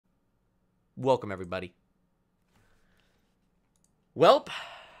Welcome, everybody. Welp,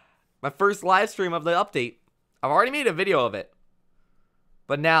 my first live stream of the update. I've already made a video of it.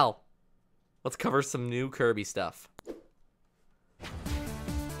 But now, let's cover some new Kirby stuff.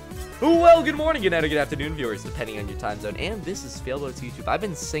 Well, good morning, good night, or good afternoon, viewers, depending on your time zone. And this is Failboat's YouTube. I've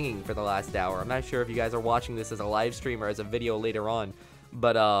been singing for the last hour. I'm not sure if you guys are watching this as a live stream or as a video later on.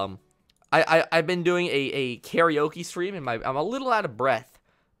 But, I've been doing a karaoke stream, and I'm a little out of breath.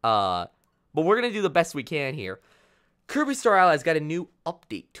 But we're going to do the best we can here. Kirby Star Allies got a new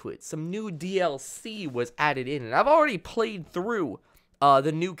update to it. Some new DLC was added in, and I've already played through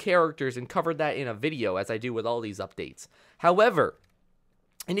the new characters and covered that in a video, as I do with all these updates. However,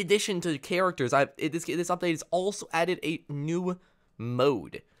 in addition to characters, this update has also added a new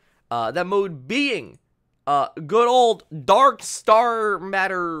mode. That mode being good old Dark Star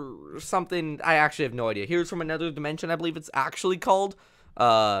Matter something. I actually have no idea. Here's from Another Dimension, I believe it's actually called.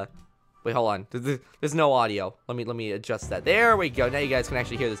 Wait, hold on. There's no audio. Let me adjust that. There we go. Now you guys can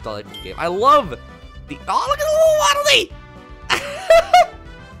actually hear this delightful game. I love the... Oh, look at the little Waddle Dee!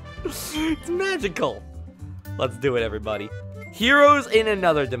 It's magical. Let's do it, everybody. Heroes in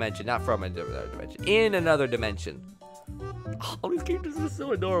Another Dimension. Not from Another Dimension. In Another Dimension. Oh, these characters are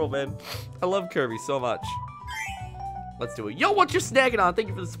so adorable, man. I love Kirby so much. Let's do it. Yo, what you snacking on? Thank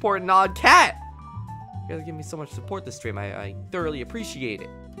you for the support, Nod Cat. You guys give me so much support this stream. I thoroughly appreciate it.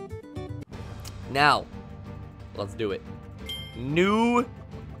 Now, let's do it. New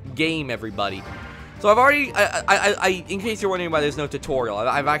game, everybody. So I've already, in case you're wondering why there's no tutorial,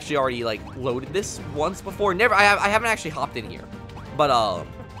 I've actually already like loaded this once before. I haven't actually hopped in here, but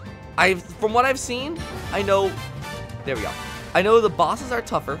from what I've seen, I know. There we go. I know the bosses are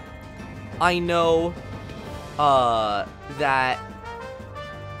tougher. I know that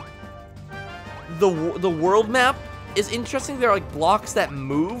the world map is interesting. There are like blocks that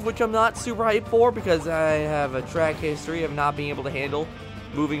move, which I'm not super hyped for because I have a track history of not being able to handle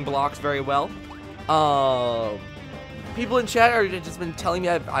moving blocks very well. People in chat are just been telling me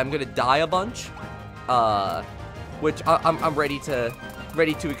I'm gonna die a bunch, which I'm ready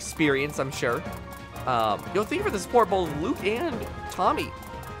to experience, I'm sure. Yo, thank you for the support, both Luke and Tommy.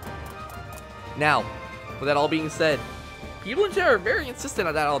 Now, with that all being said, people in chat are very insistent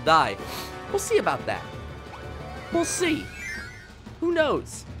on that I'll die. We'll see about that. We'll see. Who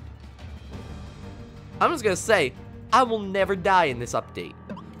knows? I'm just gonna say, I will never die in this update.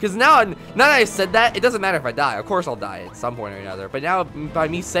 Because now that I said that, it doesn't matter if I die. Of course I'll die at some point or another. But now, by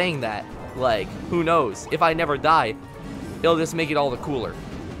me saying that, like, who knows? If I never die, it'll just make it all the cooler.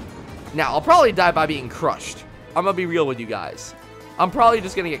 Now, I'll probably die by being crushed. I'm gonna be real with you guys. I'm probably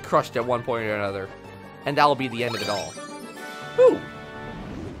just gonna get crushed at one point or another. And that'll be the end of it all. Whew.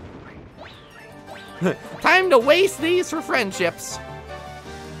 Time to waste these for friendships.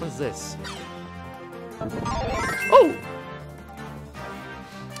 What is this? Oh!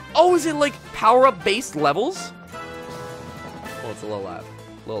 Oh, is it like power-up based levels? Oh, it's a little loud.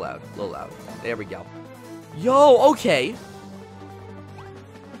 A little loud. A little loud. There we go. Yo, okay.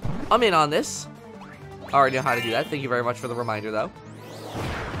 I'm in on this. I already know how to do that. Thank you very much for the reminder, though.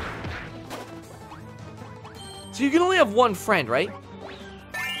 So you can only have one friend, right?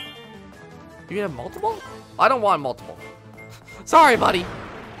 You can have multiple? I don't want multiple. Sorry, buddy.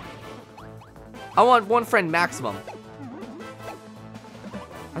 I want one friend maximum.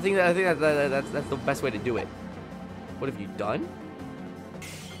 I think that's the best way to do it. What have you done?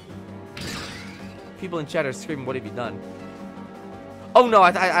 People in chat are screaming, "What have you done?" Oh no,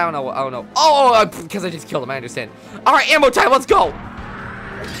 I don't know. I don't know. Oh, because I just killed him. I understand. All right, ammo time. Let's go.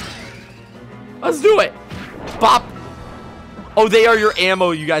 Let's do it. Bop. Oh, they are your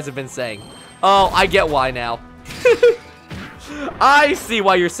ammo. You guys have been saying. Oh, I get why now. I see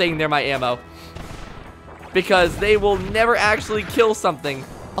why you're saying they're my ammo. Because they will never actually kill something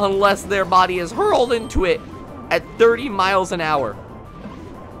unless their body is hurled into it at 30 miles an hour.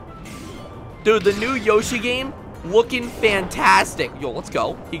 Dude, the new Yoshi game, looking fantastic. Yo, let's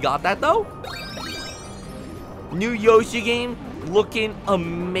go. He got that, though? New Yoshi game, looking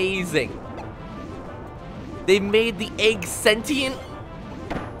amazing. They made the egg sentient.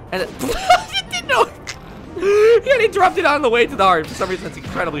 And didn't know. He got interrupted on the way to the heart. For some reason, that's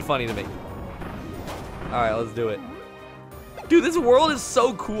incredibly funny to me. Alright, let's do it. Dude, this world is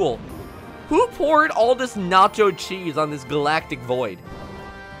so cool. Who poured all this nacho cheese on this galactic void?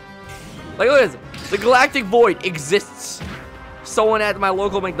 Like, look at this. The galactic void exists. Someone at my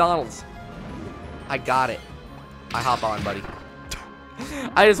local McDonald's. I got it. I hop on, buddy.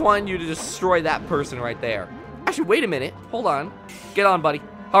 I just wanted you to destroy that person right there. Actually, wait a minute. Hold on. Get on, buddy.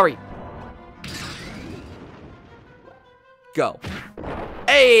 Hurry. Go.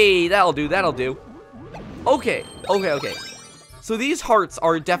 Hey, that'll do, that'll do. Okay, okay, okay. So these hearts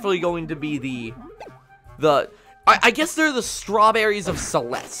are definitely going to be I guess they're the strawberries of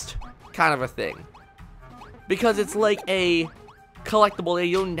Celeste kind of a thing. Because it's like a collectible that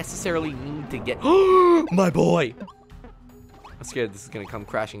you don't necessarily need to get. My boy! I'm scared this is going to come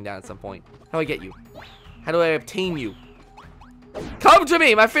crashing down at some point. How do I get you? How do I obtain you? Come to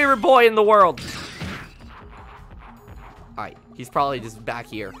me, my favorite boy in the world! Alright, he's probably just back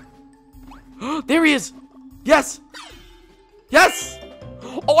here. There he is! Yes! Yes!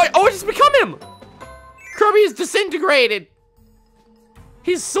 Oh, I just become him! Kirby is disintegrated!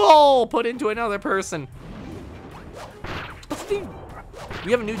 His soul put into another person. What's the...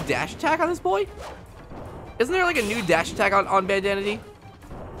 We have a new dash attack on this boy? Isn't there like a new dash attack on Bandanity?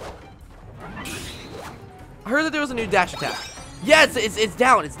 I heard that there was a new dash attack. Yeah, it's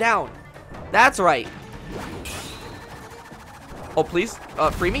down, it's down. That's right. Oh, please,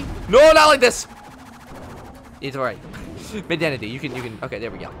 free me? No, not like this. It's alright. Bandanity, you can, okay, there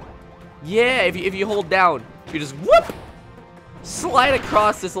we go. Yeah, if you hold down, you just whoop! Slide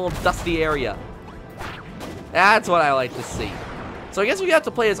across this little dusty area. That's what I like to see. So I guess we have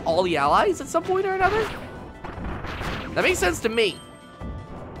to play as all the allies at some point or another? That makes sense to me.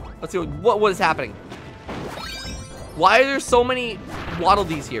 Let's see what is happening. Why are there so many Waddle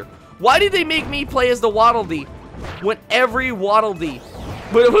Dees here? Why did they make me play as the Waddle Dee when every Waddle Dee,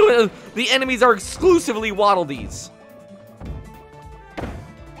 when the enemies are exclusively Waddle Dees?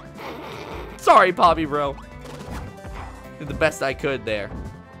 Sorry, Poppy Bro. Did the best I could there.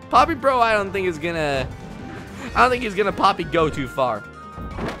 Poppy Bro, I don't think he's gonna Poppy go too far.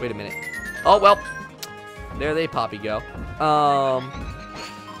 Wait a minute. Oh, well. There they Poppy go.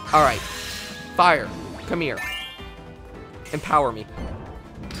 Alright. Fire. Come here. Empower me.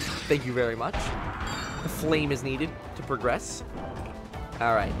 Thank you very much. The flame is needed to progress.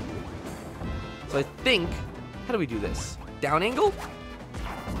 Alright. So I think... How do we do this? Down angle?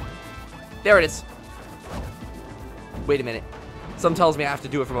 There it is. Wait a minute. Something tells me I have to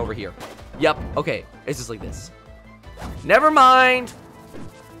do it from over here. Yep. Okay. It's just like this. Never mind.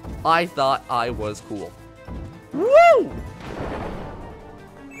 I thought I was cool. Woo!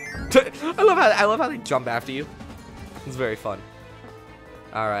 I love how they jump after you. It's very fun.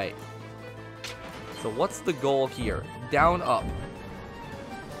 All right. So what's the goal here? Down, up.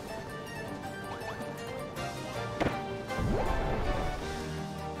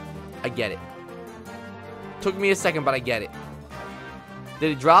 I get it. Took me a second, but I get it.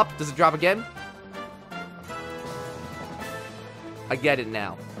 Did it drop? Does it drop again? I get it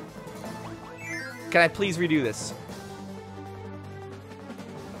now. Can I please redo this?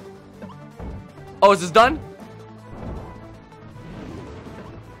 Oh, is this done?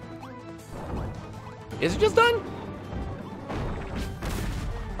 Is it just done?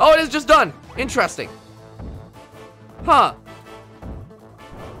 Oh, it is just done. Interesting. Huh.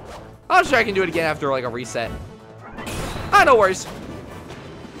 I'm sure I can do it again after like a reset. Ah, no worries.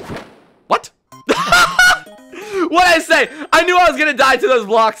 What? What'd I say? I knew I was gonna die to those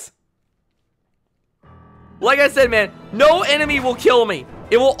blocks. Like I said, man, no enemy will kill me.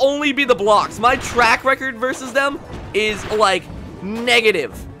 It will only be the blocks. My track record versus them is like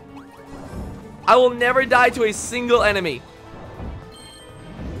negative. I will never die to a single enemy.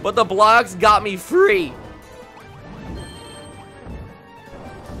 But the blocks got me free.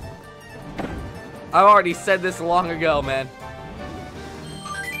 I've already said this long ago, man.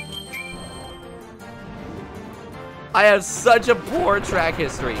 I have such a poor track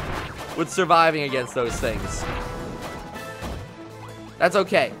history with surviving against those things. That's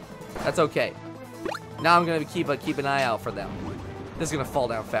okay. That's okay. Now I'm gonna keep an eye out for them. This is gonna fall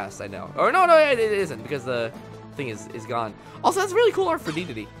down fast, I know. Or no, it isn't, because the thing is gone. Also, that's really cool art for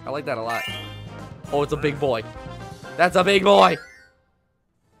Dedede. I like that a lot. Oh, it's a big boy. That's a big boy.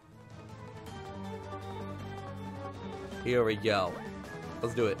 Here we go.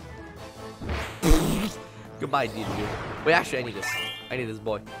 Let's do it. Goodbye, Dedede. Wait, actually, I need this. I need this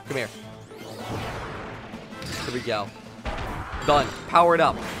boy. Come here. Here we go. Done. Powered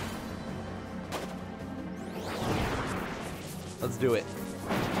up. Let's do it.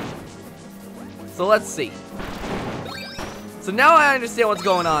 So let's see. So now I understand what's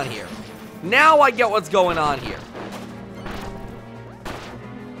going on here. Now I get what's going on here.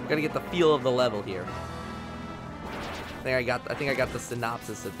 Gotta get the feel of the level here. I think I got the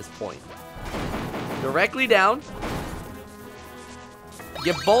synopsis at this point. Directly down.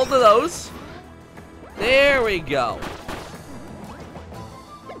 Get both of those. There we go.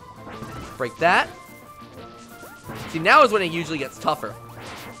 Break that. See, now is when it usually gets tougher.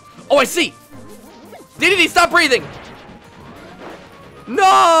 Oh, I see! Dedede, stop breathing!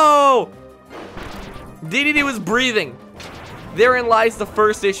 No! DDD was breathing. Therein lies the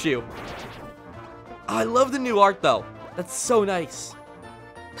first issue. Oh, I love the new art, though. That's so nice.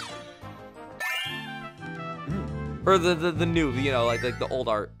 Or the new, you know, like the old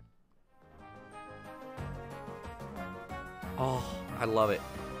art. Oh, I love it.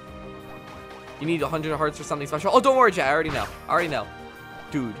 You need 100 hearts for something special. Oh, don't worry, chat. I already know. I already know.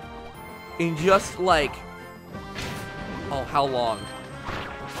 Dude. In just like... Oh, how long?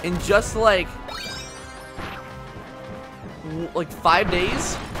 In just like 5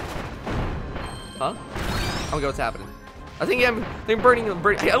 days? Huh? I don't know what's happening. I think I'm burning.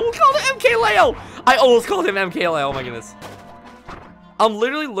 I almost called him MKLeo. I almost called him MKLeo. Oh my goodness. I'm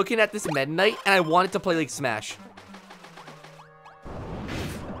literally looking at this Meta Knight and I wanted to play like Smash.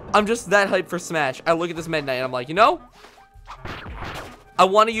 I'm just that hyped for Smash. I look at this Meta Knight and I'm like, you know, I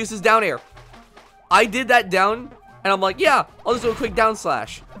want to use his down air. I did that down and I'm like, yeah, I'll just do a quick down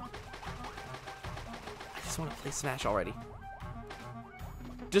slash. I just want to play Smash already.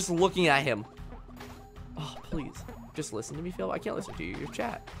 Just looking at him. Oh, please. Just listen to me, Phil. I can't listen to you. Your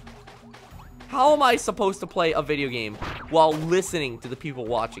chat. How am I supposed to play a video game while listening to the people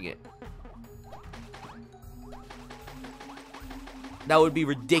watching it? That would be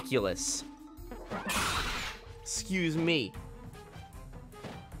ridiculous. Excuse me.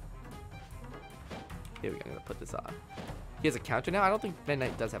 Here we go. I'm gonna put this on. He has a counter now? I don't think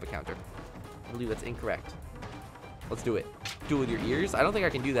Midnight does have a counter. I believe that's incorrect. Let's do it. Do it with your ears. I don't think I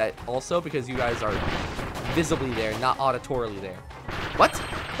can do that also because you guys are visibly there, not auditorily there. What?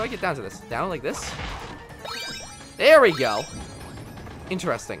 How do I get down to this? Down like this? There we go.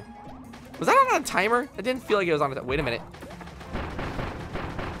 Interesting. Was that on a timer? It didn't feel like it was on a timer. Wait a minute.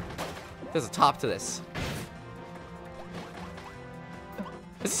 There's a top to this.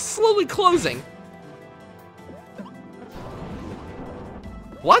 It's slowly closing.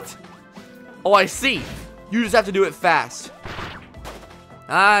 What? Oh, I see. You just have to do it fast.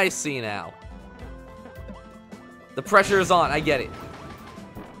 I see now. The pressure is on. I get it.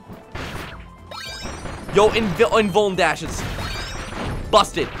 Yo, invuln dashes.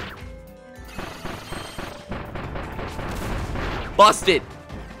 Busted. Busted.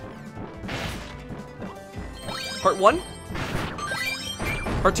 Part 1.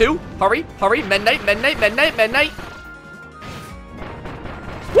 Part 2. Hurry, hurry. Midnight, midnight, midnight, midnight.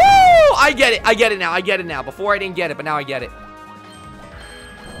 Woo! I get it. I get it now. I get it now. Before I didn't get it, but now I get it.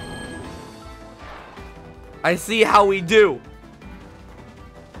 I see how we do.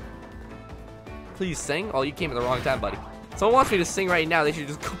 Please sing. Oh, you came at the wrong time, buddy. Someone wants me to sing right now. They should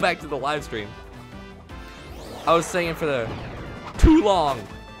just go back to the live stream. I was singing for the too long.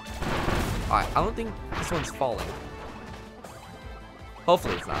 Alright, I don't think this one's falling.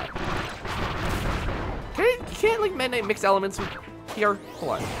 Hopefully it's not. Can't like Midnight mix elements with here?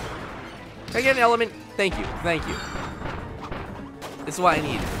 Hold on. Can I get an element? Thank you. Thank you. This is what I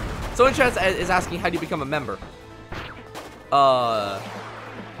need. Someone is asking, how do you become a member? Hold on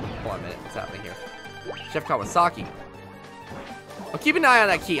a minute. What's happening here? Chef Kawasaki. I'll keep an eye on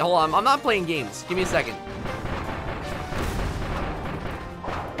that key. Hold on. I'm not playing games. Give me a second.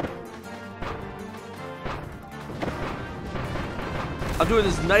 I'm doing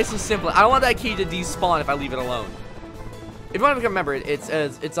this nice and simple. I don't want that key to despawn if I leave it alone. If you want to become a member,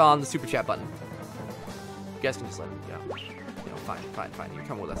 it's on the super chat button. You guys can just let me go. You know, fine. You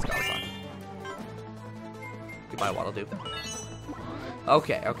come with us, Kawasaki. Goodbye, what'll do.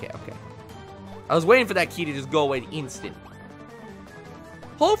 Okay. I was waiting for that key to just go away instant.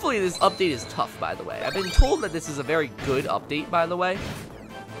 Hopefully this update is tough, by the way. I've been told that this is a very good update, by the way.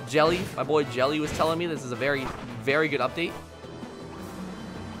 Jelly, my boy Jelly was telling me this is a very, very good update.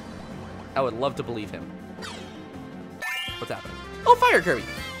 I would love to believe him. What's happening? Oh, fire Kirby.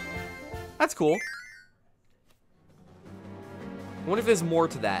 That's cool. I wonder if there's more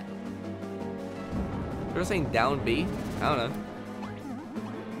to that. They're saying down B? I don't know.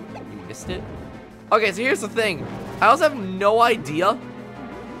 You missed it? Okay, so here's the thing. I also have no idea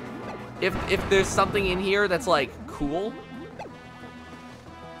if there's something in here that's like cool.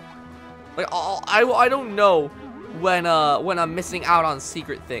 Like I don't know when I'm missing out on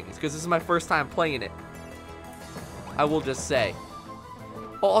secret things because this is my first time playing it. I will just say.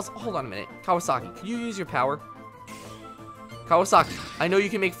 Oh, also, hold on a minute, Kawasaki, can you use your power? Kawasaki, I know you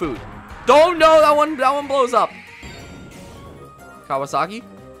can make food. Don't know that one blows up. Kawasaki,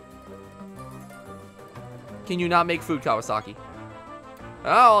 can you not make food, Kawasaki?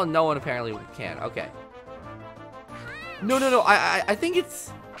 Oh, no one apparently can. Okay. No. I think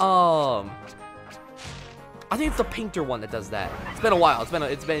it's I think it's the painter one that does that. It's been a while.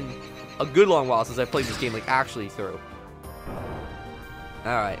 It's been a good long while since I played this game like actually through.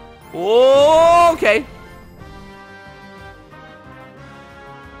 Alright. Oh, okay.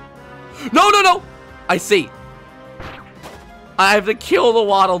 No, no, no! I see. I have to kill the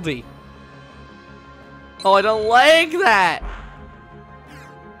Waddle Dee. Oh, I don't like that.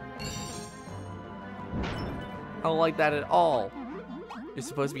 I don't like that at all. You're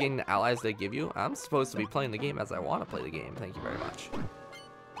supposed to be getting the allies they give you? I'm supposed to be playing the game as I want to play the game. Thank you very much.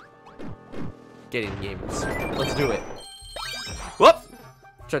 Getting gamers. Let's do it. Whoop!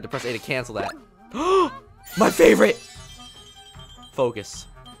 Tried to press A to cancel that. My favorite! Focus.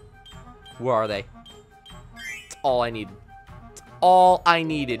 Where are they? It's all I needed. It's all I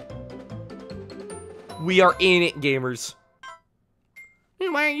needed. We are in it, gamers.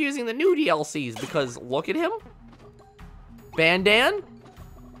 And why aren't you using the new DLCs? Because look at him. Bandan?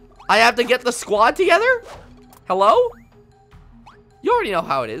 I have to get the squad together? Hello? You already know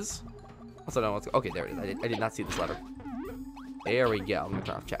how it is. Also, no, okay, there it is. I did not see this letter. There we go. I'm gonna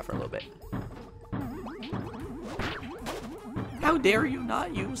turn off chat for a little bit. How dare you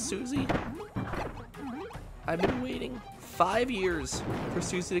not use Susie? I've been waiting 5 years for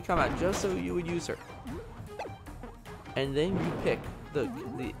Susie to come out just so you would use her. And then you pick the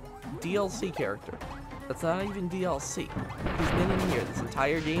DLC character. That's not even DLC. He's been in here this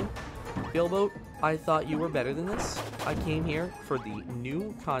entire game. Failboat, I thought you were better than this. I came here for the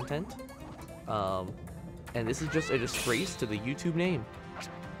new content. And this is just a disgrace to the YouTube name.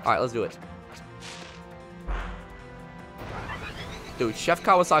 Alright, let's do it. Dude, Chef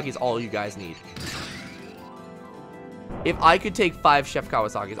Kawasaki is all you guys need. If I could take 5 Chef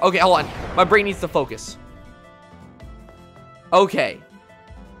Kawasaki's. Okay, hold on. My brain needs to focus. Okay.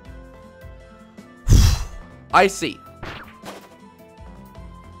 I see.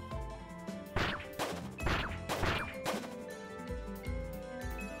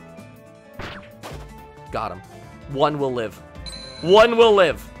 Got him. One will live. One will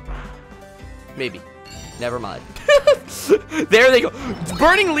live. Maybe. Never mind. There they go. It's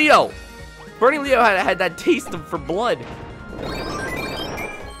Burning Leo. Burning Leo had that taste for blood.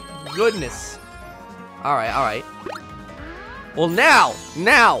 Goodness. All right, all right. Well, now.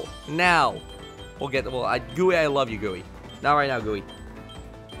 We'll get. Well, Gooey, I love you, Gooey. Not right now, Gooey.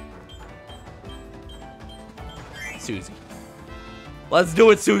 Susie. Let's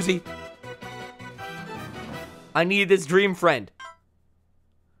do it, Susie. I need this dream friend.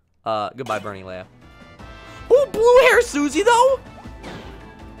 Goodbye, Burning Leo. Oh, blue hair Susie, though.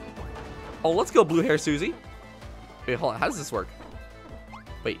 Oh, let's go blue hair Susie. Wait, hold on. How does this work?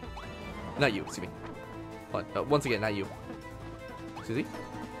 Wait. Not you. Excuse me. Hold on. Once again, not you. Susie?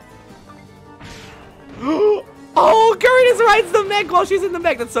 Oh, Curtis rides the mech while she's in the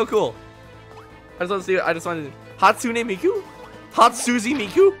mech. That's so cool. I just want to see. I just wanted to. Hatsune Miku? Hatsuzi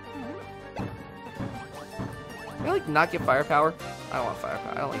Miku? Can I, like, not get firepower? I don't want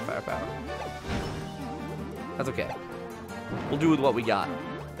firepower. I don't like firepower. That's okay. We'll do with what we got.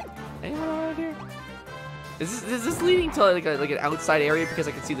 Anyone around here? Is this leading to like an outside area because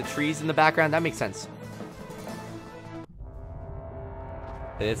I can see the trees in the background? That makes sense.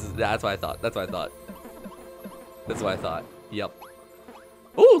 That's what I thought. That's what I thought. That's what I thought. Yep.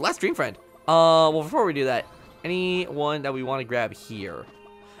 Ooh, last dream friend. Well, before we do that, anyone that we want to grab here?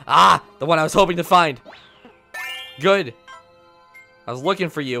 Ah, the one I was hoping to find. Good. I was looking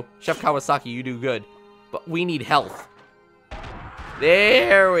for you. Chef Kawasaki, you do good. But we need health.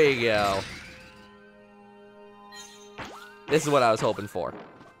 There we go. This is what I was hoping for.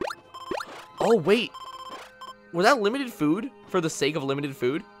 Oh, wait. Was that limited food for the sake of limited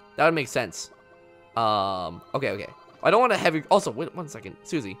food? That would make sense. Okay. I don't want a heavy... Also, wait 1 second.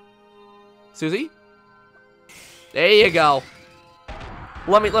 Susie. Susie? There you go.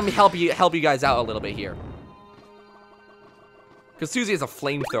 Let me help you guys out a little bit here. Because Susie has a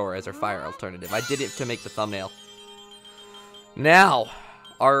flamethrower as her fire alternative. I did it to make the thumbnail. Now,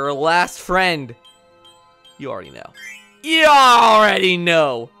 our last friend. You already know. You already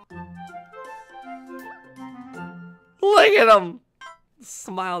know. Look at him.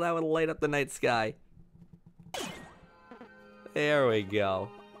 Smile that would light up the night sky. There we go.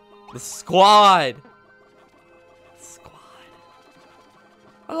 The squad.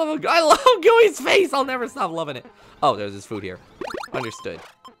 I love Gooey's face. I'll never stop loving it. Oh, there's his food here. Understood.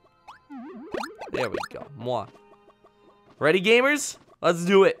 There we go. Moi. Ready, gamers? Let's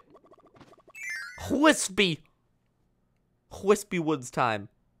do it. Wispy Woods time.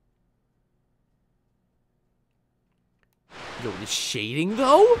 Yo, the shading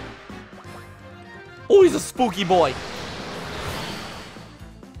though? Oh, he's a spooky boy.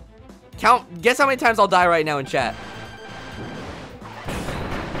 Guess how many times I'll die right now in chat.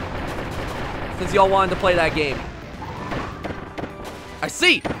 Since y'all wanted to play that game. I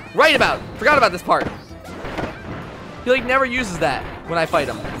see. Right about. Forgot about this part. He like never uses that when I fight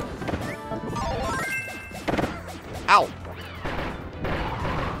him. Ow.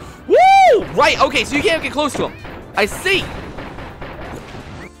 Woo! Right. Okay, so you can't get close to him. I see.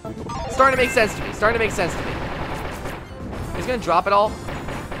 Starting to make sense to me. Starting to make sense to me. He's gonna drop it all.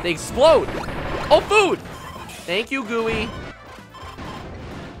 They explode. Oh, food. Thank you, Gooey.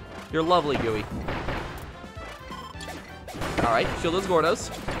 You're lovely, Gooey. Alright, shield those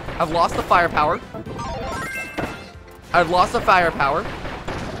Gordos. I've lost the firepower. I've lost the firepower.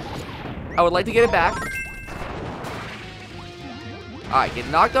 I would like to get it back. Alright, get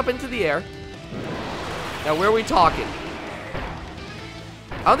knocked up into the air. Now, where are we talking?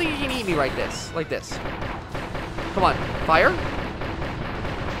 I don't think he can eat me like this. Come on, fire.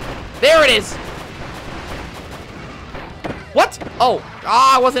 There it is. What? Oh,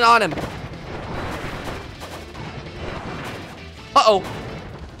 I wasn't on him. Uh-oh.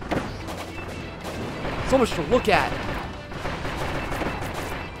 So much to look at.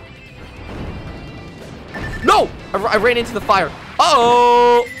 No! I ran into the fire.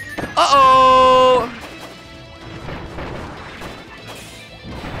 Uh-oh! Uh-oh!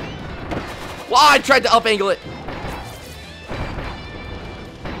 Well, I tried to up-angle it.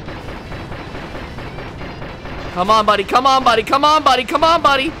 Come on, buddy. Come on, buddy. Come on, buddy. Come on,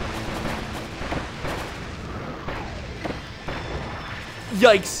 buddy.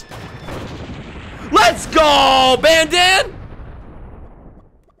 Yikes. Let's go, Bandan!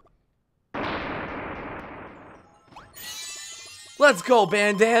 Let's go,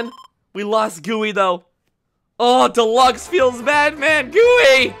 Bandan. We lost Gooey, though. Oh, Deluxe feels bad, man.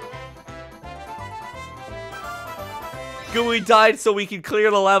 Gooey! Gooey died so we could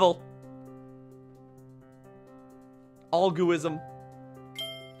clear the level. All gooism.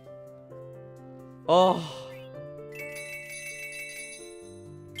 Oh.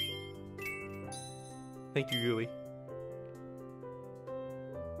 Thank you, Gooey.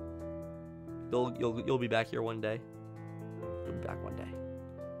 You'll be back here one day. You'll be back one day.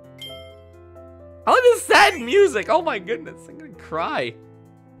 I like this sad music. Oh my goodness, I'm gonna cry.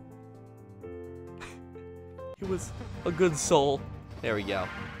 He was a good soul. There we go.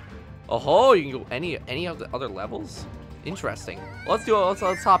 Oh, you can go any of the other levels. Interesting. Let's do it.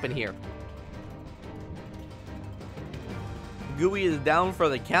 Let's hop in here. Gooey is down for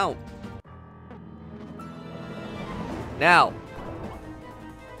the count. Now,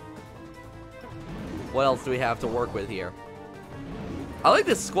 what else do we have to work with here? I like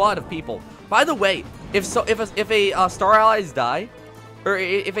this squad of people. By the way, if a Star Allies die, or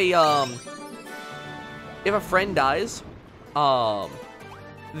if a friend dies,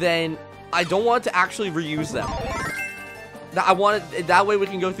 then I don't want to actually reuse them. I want it, that way we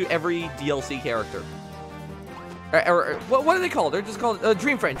can go through every DLC character. Or what are they called? They're just called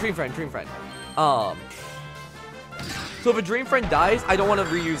Dream Friend. So if a Dream Friend dies, I don't want to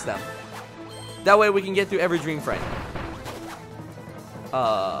reuse them. That way we can get through every Dream Friend.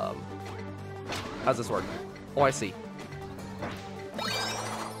 How's this work? Oh, I see.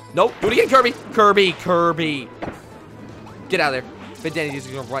 Nope. Do it again, Kirby. Kirby. Get out of there. But then he's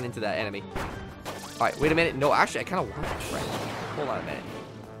going to run into that enemy. All right, wait a minute. No, actually, I kind of want that friend. Hold on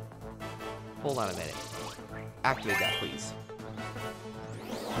a minute. Activate that, please.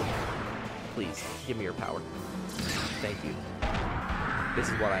 Please, give me your power. Thank you. This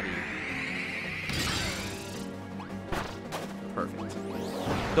is what I need. Perfect.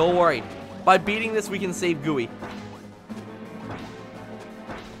 Don't worry. By beating this, we can save Gooey.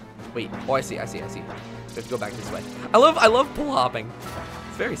 Wait. Oh, I see. We have to go back this way. I love pull hopping.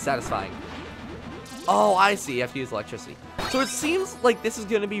 It's very satisfying. Oh, I see. You have to use electricity. So it seems like this is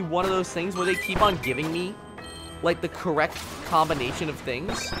going to be one of those things where they keep on giving me, like, the correct combination of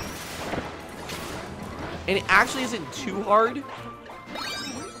things. And it actually isn't too hard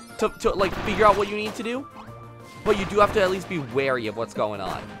to like, figure out what you need to do. But you do have to at least be wary of what's going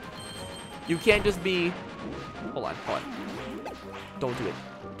on. You can't just be... Hold on. Don't do it.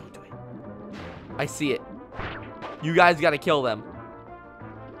 I see it. You guys gotta kill them.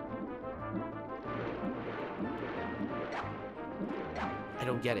 I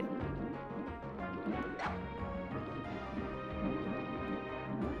don't get it.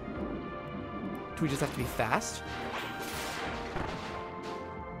 Do we just have to be fast?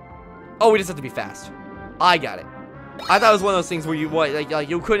 Oh, we just have to be fast. I got it. I thought it was one of those things where you like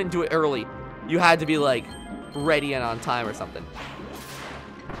you couldn't do it early. You had to be like ready and on time or something.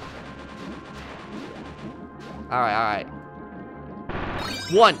 All right.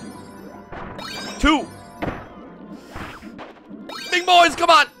 1, 2. Big boys, come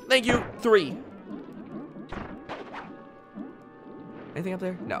on. Thank you. 3. And Anything up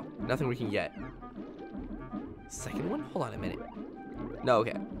there? No, nothing we can get. Second one? Hold on a minute. No,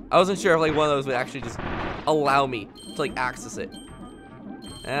 okay. I wasn't sure if like one of those would actually just allow me to like access it.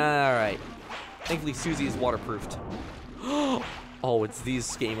 Alright. Thankfully Susie is waterproofed. Oh, it's these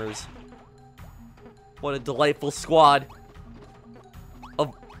scammers. What a delightful squad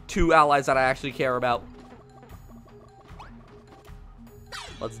of 2 allies that I actually care about.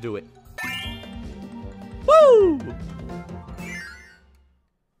 Let's do it. Woo!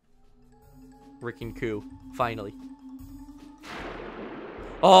 Rick and Koo, finally.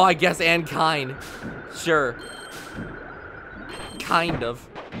 Oh, I guess and kind. Sure. Kind of.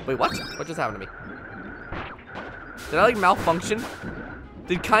 Wait, what? What just happened to me? Did I like malfunction?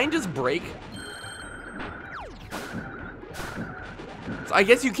 Did kind just break? So I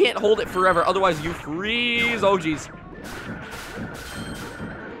guess you can't hold it forever, otherwise you freeze. Oh, jeez.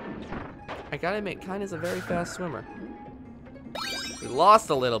 I gotta admit, kind is a very fast swimmer. We lost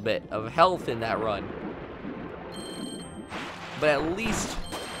a little bit of health in that run. But at least...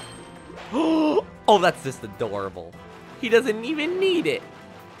 Oh, that's just adorable. He doesn't even need it.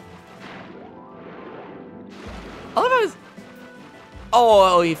 I love how his...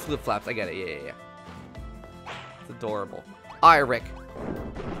 Oh, he flip-flaps. I get it. Yeah. It's adorable. All right, Rick.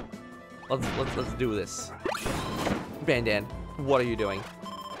 Let's do this. Bandan, what are you doing?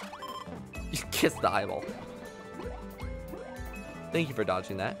 You kissed the eyeball. Thank you for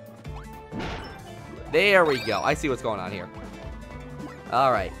dodging that. There we go. I see what's going on here.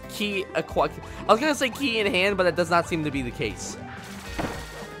 All right. Key acquired. I was going to say key in hand, but that does not seem to be the case.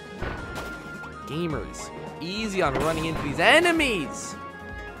 Gamers. Easy on running into these enemies.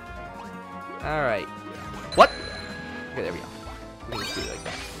 All right. What? Okay, there we go. We can just do it like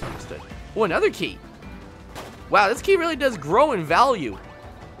that. Understood. Oh, another key. Wow, this key really does grow in value.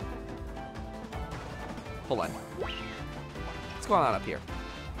 Hold on. What's going on up here?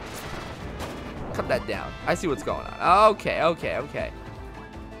 Cut that down. I see what's going on. Okay.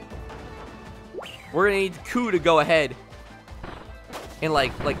 We're gonna need Koo to go ahead and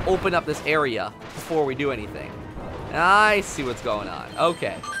like open up this area before we do anything. I see what's going on.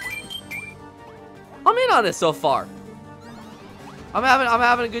 Okay. I'm in on this so far. I'm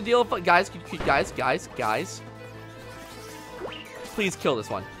having a good deal of fun. Guys. Please kill this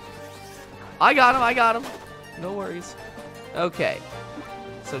one. I got him. No worries. Okay.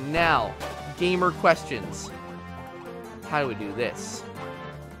 So now, gamer questions. How do we do this?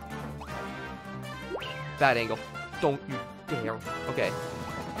 Bad angle. Don't you dare. Okay.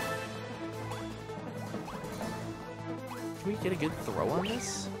 Can we get a good throw on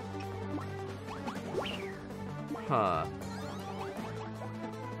this? Huh.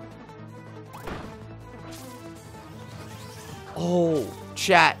 Oh,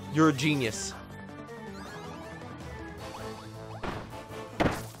 chat, you're a genius.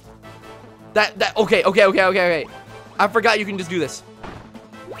 Okay. I forgot you can just do this.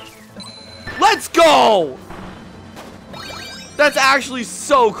 Let's go! That's actually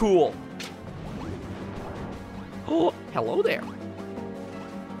so cool. Oh, hello there.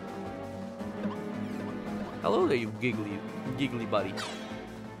 Hello there, you giggly buddy.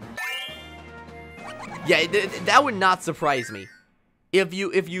 Yeah, that would not surprise me if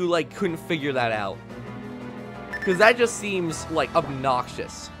you like couldn't figure that out, because that just seems like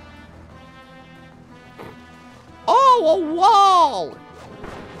obnoxious. Oh, a wall!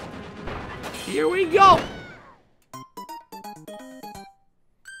 Here we go.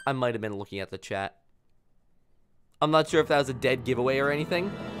 I might have been looking at the chat. I'm not sure if that was a dead giveaway or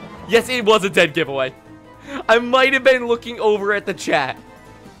anything. Yes, it was a dead giveaway. I might have been looking over at the chat.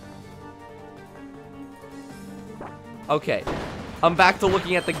 Okay, I'm back to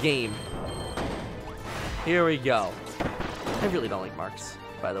looking at the game. Here we go. I really don't like Marks,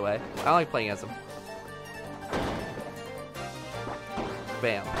 by the way. I don't like playing as him.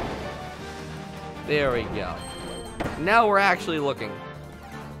 Bam. There we go. Now we're actually looking.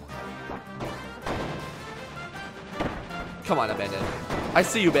 Come on, Bandan. I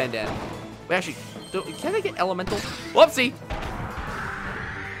see you, Bandan. Wait, actually, can I get elemental? Whoopsie!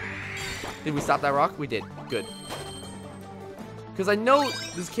 Did we stop that rock? We did. Good. Because I know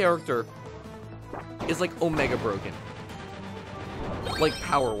this character is like Omega broken. Like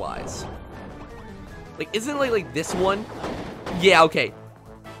power-wise. Like, isn't it like this one? Yeah, okay.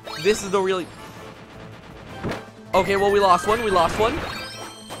 This is the really... Okay, well, we lost one.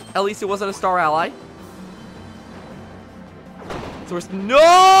 At least it wasn't a star ally. So we're...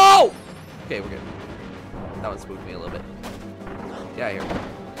 No! Okay, we're good. That one spooked me a little bit. Get out of here.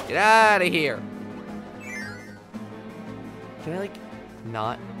 Get out of here. Can I, like,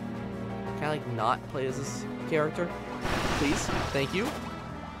 not play as this character? please. Thank you.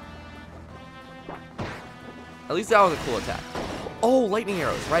 At least that was a cool attack. Oh, lightning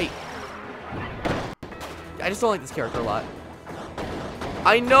arrows, right. I just don't like this character a lot.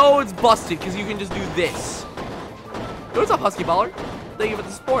 I know it's busted because you can just do this. Yo, what's up, Husky Baller? Thank you for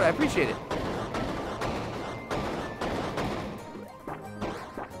the support. I appreciate it.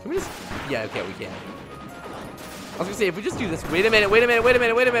 Can we just... Yeah, okay, we can. I was gonna say, if we just do this... Wait a minute, wait a minute, wait a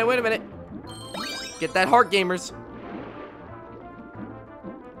minute, wait a minute, wait a minute. Get that heart, gamers.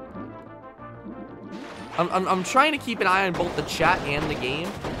 I'm trying to keep an eye on both the chat and the game,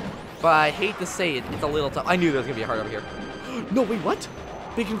 but I hate to say it, it's a little tough. I knew there was gonna be a heart over here. No, wait, what?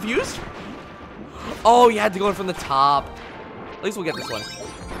 Be confused? Oh, you had to go in from the top. At least we'll get this one.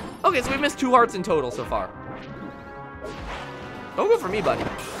 Okay, so we missed 2 hearts in total so far. Don't go for me, buddy.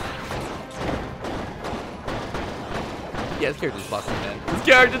 Yeah, this character's busted, man. This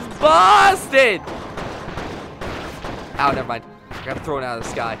character's busted! Ow, never mind. I gotta throw it out of the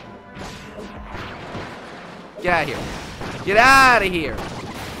sky. Get out of here. Get out of here.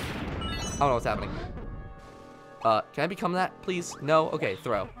 I don't know what's happening. Can I become that, please? No? Okay,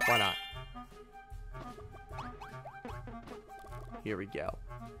 throw. Why not? Here we go.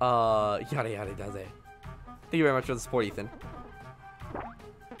 Yada yada does it. Thank you very much for the support, Ethan.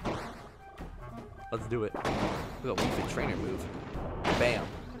 Let's do it. Look at Wii Fit Trainer move. Bam.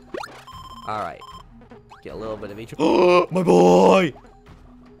 Alright. Get a little bit of each. Oh, my boy!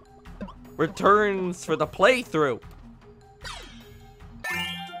 Returns for the playthrough.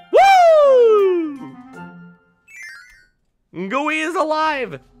 Woo! Gooey is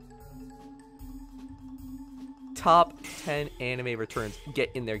alive! Top 10 anime returns.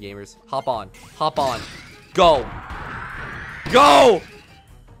 Get in there, gamers. Hop on. Hop on. Go. Go!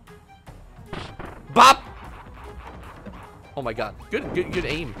 Bop! Oh my god. Good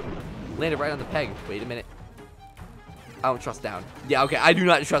aim. Landed right on the peg. Wait a minute. I don't trust down. Yeah, okay. I do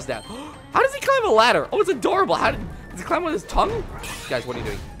not trust down. How does he climb a ladder? Oh, it's adorable. Does he climb with his tongue? Guys, what are you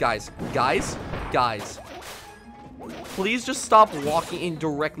doing? Guys. Please just stop walking in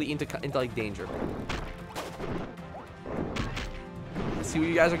directly into like danger. I see what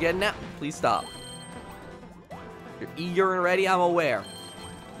you guys are getting at. Please stop. You're eager and ready. I'm aware.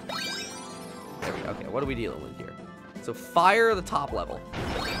 There we go. Okay, what are we dealing with here? So fire the top level.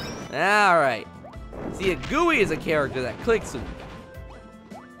 All right. See, a Gooey is a character that clicks with me.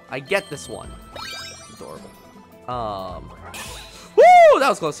 I get this one. It's adorable. Woo! That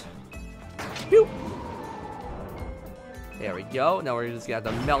was close. Pew. There we go. Now we're just gonna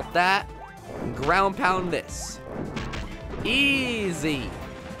have to melt that. And ground pound this. Easy.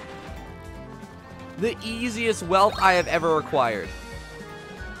 The easiest wealth I have ever acquired.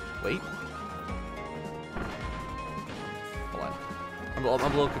 Wait. Hold on. I'm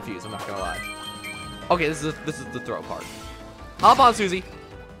a little confused. I'm not gonna lie. Okay, this is the throw part. Hop on, Susie.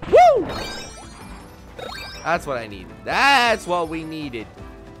 Woo! That's what I needed. That's what we needed.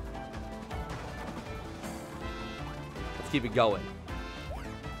 Let's keep it going.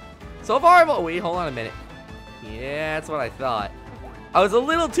 So far, wait, hold on a minute. Yeah, that's what I thought. I was a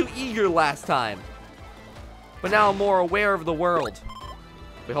little too eager last time. But now I'm more aware of the world.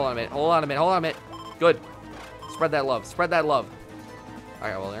 Wait, hold on a minute. Hold on a minute. Hold on a minute. Good. Spread that love. Spread that love.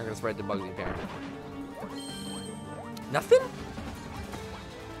 Alright, well, they're going to spread the Bugsy apparently. Nothing?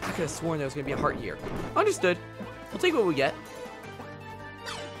 I could have sworn there was going to be a heart here. Understood. We'll take what we get.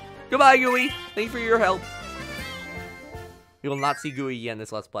 Goodbye, Gooey. Thank you for your help. We will not see Gooey again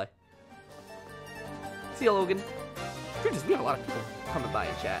this Let's Play. See you, Logan. Goodness, we have a lot of people coming by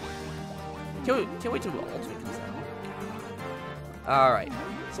in chat. Can't wait till the ultimate comes out. Alright.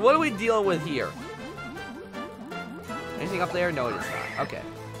 So what are we dealing with here? Anything up there? No, it is not. Okay.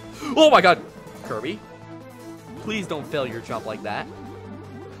 Oh my god! Kirby. Please don't fail your jump like that.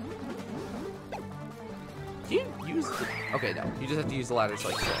 Can you use the... Okay, no. You just have to use the ladder to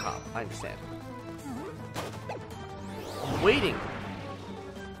like hop. I understand. I'm waiting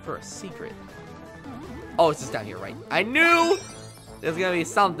for a secret. Oh, it's just down here, right? I knew there's gonna be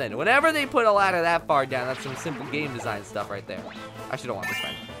something. Whenever they put a ladder that far down, that's some simple game design stuff right there. I actually don't want this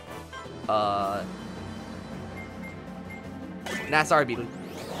friend. Nah, sorry, Beetle.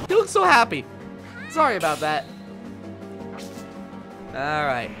 He looks so happy. Sorry about that.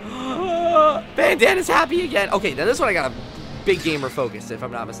 Alright. Bandana's happy again. Okay, now this one I got a big gamer focus, if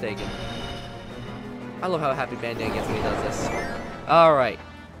I'm not mistaken. I love how happy Bandana gets when he does this. Alright.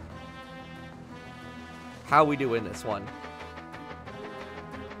 How we do in this one?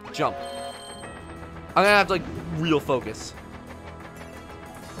 Jump. I'm gonna have to, like, real focus.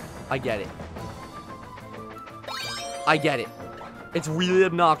 I get it. I get it. It's really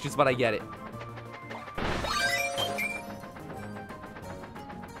obnoxious, but I get it.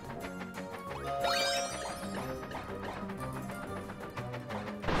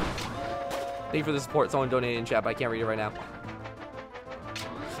 Thank you for the support. Someone donated in chat, but I can't read it right now.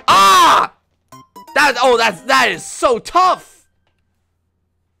 Ah! That is so tough.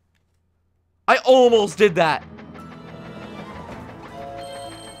 I almost did that.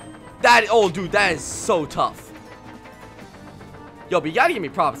 Oh, dude, that is so tough. Yo, but you gotta give me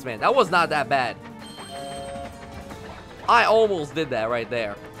props, man. That was not that bad. I almost did that right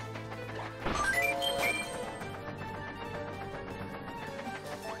there.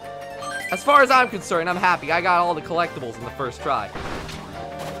 As far as I'm concerned, I'm happy. I got all the collectibles in the first try.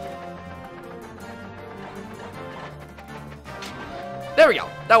 There we go.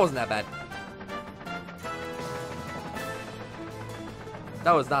 That wasn't that bad.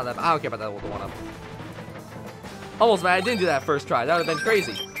 That was not that bad. I don't care about that with the one up. Almost, man. I didn't do that first try. That would have been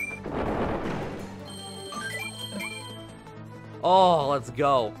crazy. Oh, let's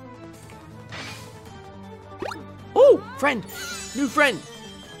go. Ooh, friend. New friend.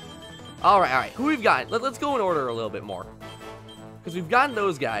 All right. Who we've got? Let's go in order a little bit more. Because we've gotten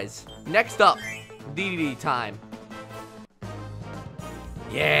those guys. Next up, DDD time.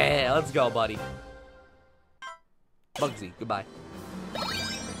 Yeah, let's go, buddy. Bugsy, goodbye.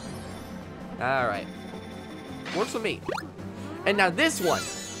 All right. Works with me. And now this one.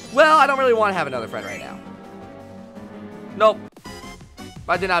 Well, I don't really want to have another friend right now. Nope.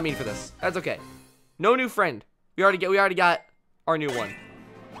 I did not mean for this. That's okay. No new friend. We already got our new one.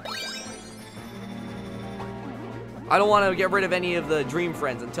 I don't want to get rid of any of the dream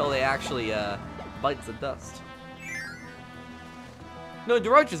friends until they actually bite the dust. No,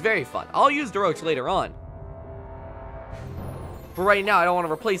 Deroach is very fun. I'll use Deroach later on. But right now, I don't want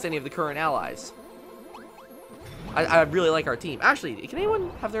to replace any of the current allies. I really like our team. Actually, can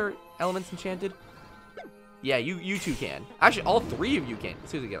anyone have their elements enchanted? Yeah, you two can. Actually, all three of you can.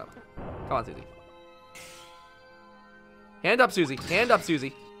 Susie, get up. Come on, Susie. Hand up, Susie. Hand up,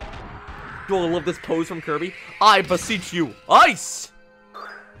 Susie. Do I love this pose from Kirby? I beseech you. Ice!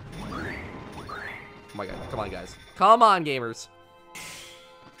 Oh my god. Come on, guys. Come on, gamers.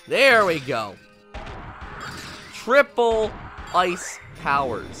 There we go. Triple ice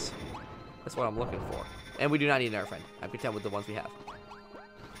powers. That's what I'm looking for. And we do not need another friend. I'm content with the ones we have.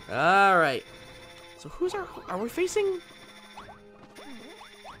 Alright. So who's are we facing?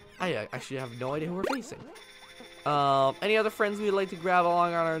 I actually have no idea who we're facing. Any other friends we'd like to grab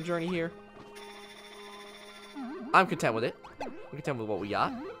along on our journey here? I'm content with it. I'm content with what we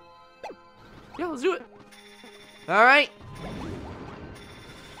got. Yeah, let's do it. Alright.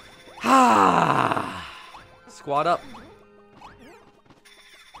 Squad up.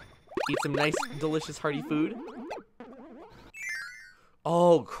 Eat some nice, delicious, hearty food.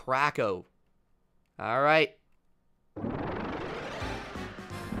 Oh, Kracko. Alright.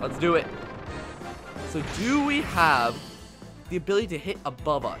 Let's do it. So, do we have the ability to hit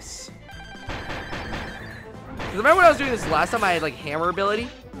above us? Because remember when I was doing this last time, I had, like, hammer ability?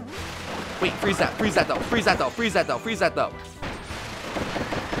 Wait, freeze that. Freeze that, though. Freeze that, though. Freeze that, though. Freeze that, though.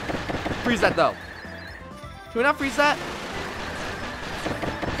 Freeze that, though. Can we not freeze that?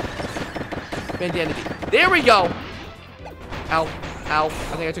 Bandanity. There we go. Ow. Ow. I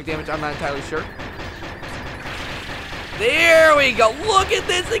think I took damage. I'm not entirely sure. There we go. Look at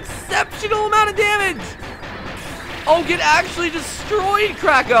this exceptional amount of damage. Oh, it actually destroyed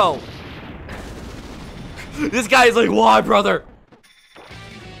Kracko. This guy is like, why, brother?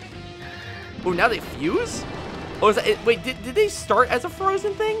 Oh, now they fuse? Oh, is that it? Wait, did they start as a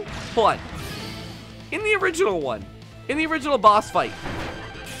frozen thing? Hold on. In the original one, in the original boss fight,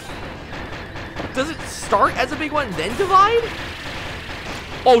 does it start as a big one, then divide?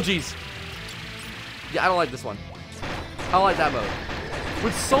 Oh, jeez. Yeah, I don't like this one. I don't like that mode.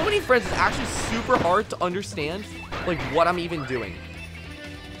 With so many friends, it's actually super hard to understand, like, what I'm even doing.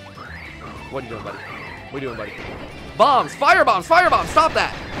 What are you doing, buddy? What are you doing, buddy? Bombs! Fire bombs! Fire bombs! Stop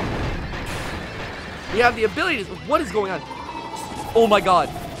that! We have the ability to... What is going on? Oh, my God.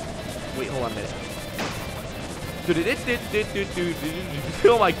 Wait, hold on a minute.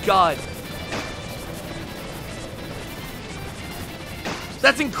 Oh, my God.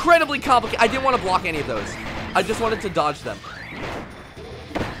 That's incredibly complicated. I didn't want to block any of those. I just wanted to dodge them.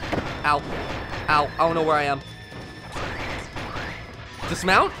 Ow. Ow. I don't know where I am.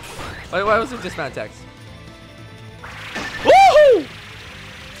 Dismount? Why was it dismount text? Woohoo!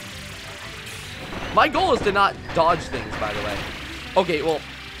 My goal is to not dodge things, by the way. Okay, well,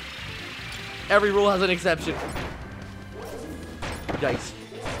 every rule has an exception. Yikes.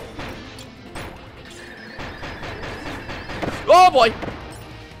 Oh, boy!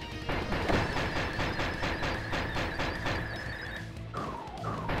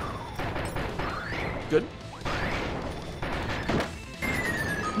 Good.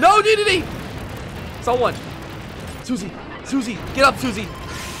 No, DDD! Someone. Susie. Susie. Get up, Susie.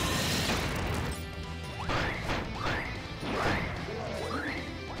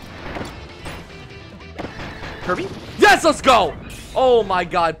 Kirby? Yes, let's go. Oh my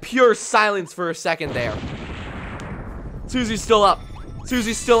god. Pure silence for a second there. Susie's still up.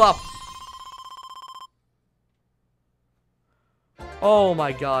 Susie's still up. Oh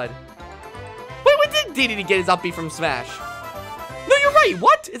my god. Wait, what did Dedede get his uppy from Smash? No, you're right.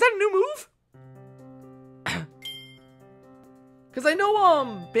 What? Is that a new move? Because I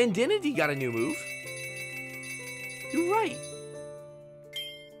know, Bandinity got a new move. You're right.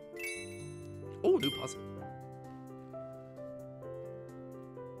 Oh, new puzzle.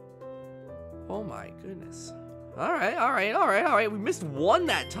 Oh my goodness. Alright, alright, alright, alright. We missed one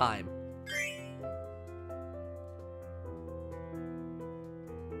that time.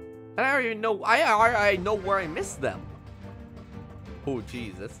 And I already know, I know where I missed them. Oh,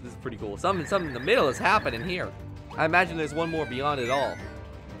 geez, this is pretty cool. Something in the middle is happening here. I imagine there's one more beyond it all.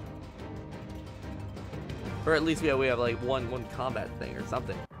 Or at least we have like one combat thing or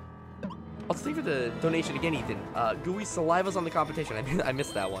something. I'll stay for the donation again, Ethan. Gooey Saliva's on the competition. I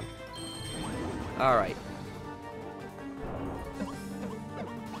missed that one. Alright.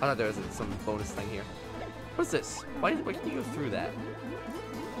 I thought there was some bonus thing here. What's this? Why can you go through that?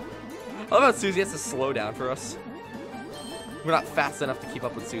 I love how Susie has to slow down for us. We're not fast enough to keep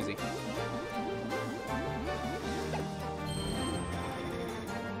up with Susie.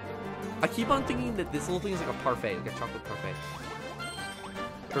 I keep on thinking that this little thing is like a parfait, like a chocolate parfait.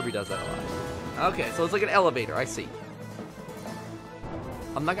 Kirby does that a lot. Okay, so it's like an elevator, I see.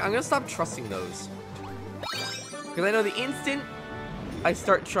 I'm gonna stop trusting those. Because I know the instant I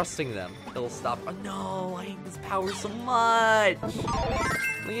start trusting them, it'll stop. Oh no, I hate this power so much.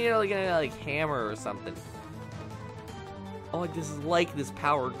 Like a hammer or something. Oh, I dislike this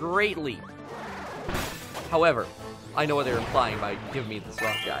power greatly. However, I know what they're implying by giving me this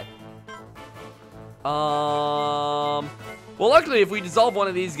rock guy. Well, luckily, if we dissolve one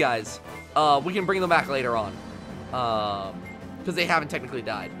of these guys, we can bring them back later on. Because they haven't technically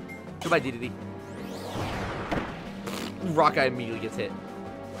died. Goodbye, Dedede. Rock guy immediately gets hit.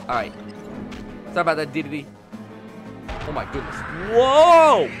 Alright. Sorry about that, Dedede. Oh my goodness.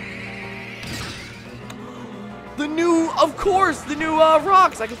 Whoa! The new, of course, the new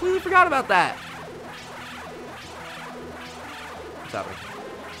rocks. I completely forgot about that. What's happening?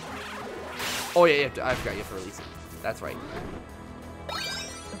 Oh yeah, I forgot you have to release it. That's right.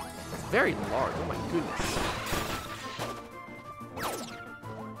 It's very large. Oh my goodness.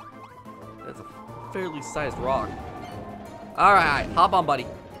 That's a fairly sized rock. Alright, hop on, buddy.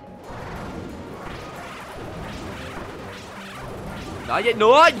 Not yet,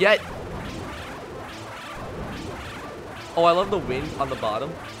 not yet. Oh, I love the wind on the bottom.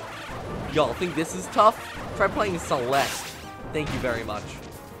 Y'all think this is tough? Try playing Celeste. Thank you very much.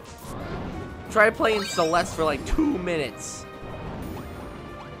 Try playing Celeste for like 2 minutes.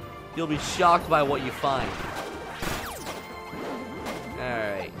 You'll be shocked by what you find.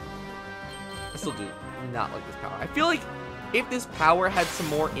 Alright. I still do not like this power. I feel like if this power had some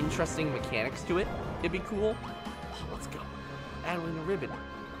more interesting mechanics to it, it'd be cool. Oh, let's go. Adeline a ribbon.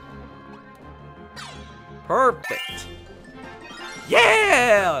 Perfect.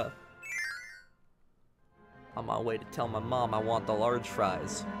 Yeah! On my way to tell my mom I want the large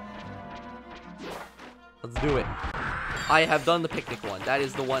fries. Let's do it. I have done the picnic one. That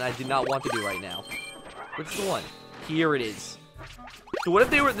is the one I did not want to do right now. Which is the one? Here it is. So what if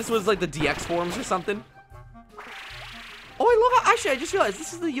this was like the DX forms or something? Oh, I love how, actually, I just realized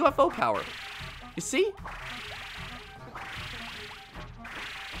this is the UFO power. You see?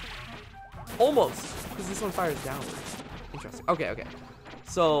 Almost, because this one fires downwards. Interesting. Okay, okay.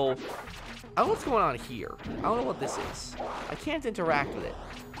 So, I don't know what's going on here. I don't know what this is. I can't interact with it.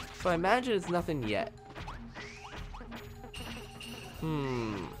 So I imagine it's nothing yet.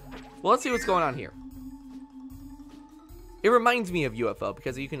 Well, let's see what's going on here. It reminds me of UFO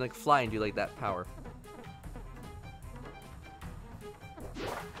because you can like fly and do like that power.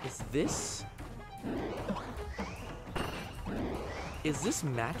 Is this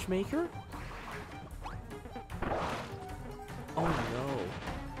matchmaker? Oh no.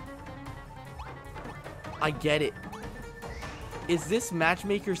 I get it. Is this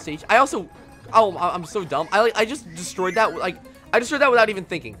matchmaker stage? I also, oh, I'm so dumb. I just destroyed that. Like, I destroyed that without even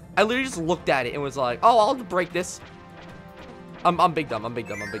thinking. I literally just looked at it and was like, oh, I'll break this. I'm big dumb. I'm big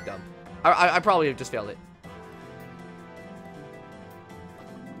dumb. I'm big dumb. I probably have just failed it.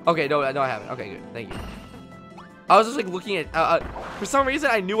 Okay, no, I haven't. Okay, good. Thank you. I was just like looking at. For some reason,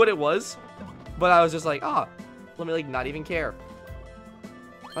 I knew what it was, but I was just like, ah, let me like not even care.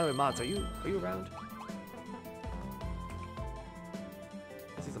 By the way, mods, are you around?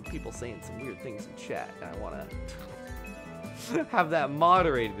 people saying some weird things in chat, and I want to have that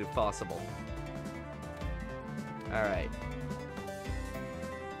moderated if possible. All right.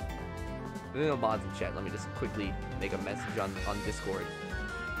 There's no mods in chat. Let me just quickly make a message on Discord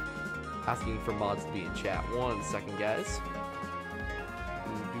asking for mods to be in chat. 1 second, guys.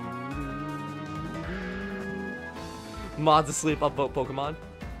 Mods asleep, upvote Pokemon.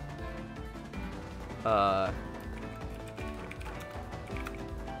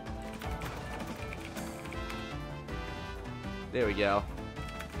 There we go.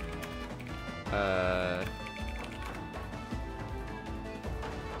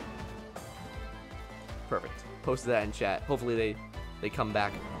 Perfect. Posted that in chat. Hopefully they come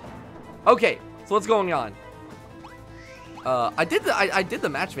back. Okay, so what's going on? I did the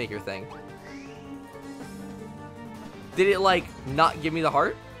matchmaker thing. Did it like not give me the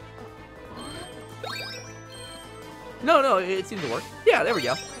heart? No, it seemed to work. Yeah, there we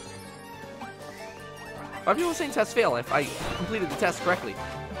go. Why are people saying test fail if I completed the test correctly?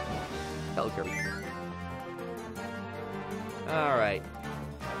 Hello, Kirby. Alright.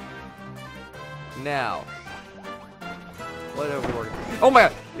 Now. What are we working? Oh my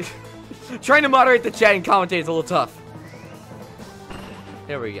god! Trying to moderate the chat and commentate is a little tough.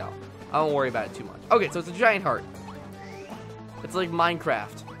 There we go. I won't worry about it too much. Okay, so it's a giant heart. It's like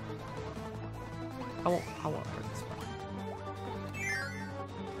Minecraft. I won't hurt this one.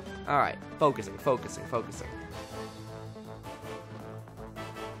 Alright, focusing.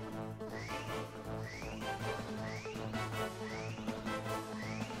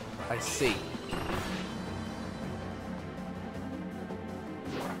 I see.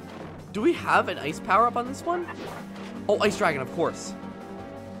 Do we have an ice power-up on this one? Oh, Ice Dragon, of course.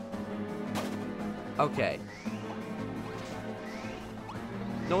 Okay.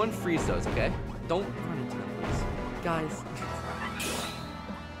 No one freeze those, okay? Don't run into them, please. Guys.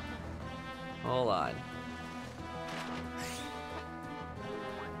 Hold on.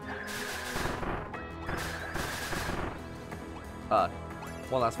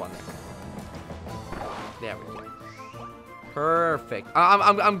 One last one there. There we go. Perfect.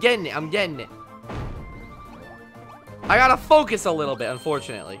 I'm getting it. I'm getting it. I gotta focus a little bit,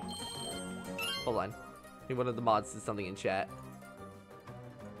 unfortunately. Hold on. I think one of the mods did something in chat.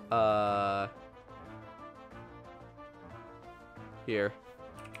 Here.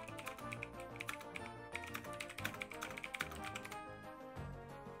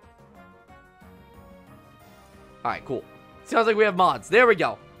 Alright, cool. Sounds like we have mods. There we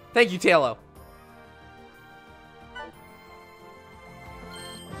go. Thank you, Talo.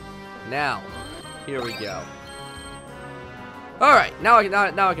 Now, here we go. Alright, now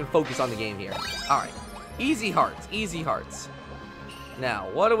I can focus on the game here. Alright. Easy hearts, easy hearts. Now,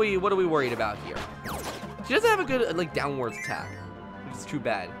 what are we worried about here? She doesn't have a good like downwards attack, which is too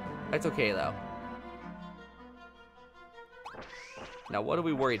bad. That's okay though. Now, what are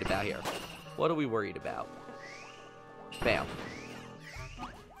we worried about here? What are we worried about? Bam.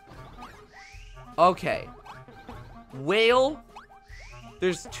 Okay. Whale.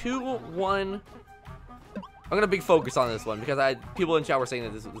 There's 2, 1. I'm gonna big focus on this one because people in chat were saying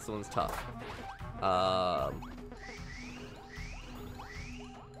that this one's tough.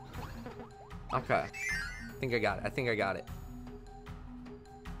 Okay. I think I got it.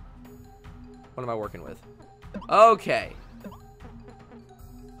 What am I working with? Okay.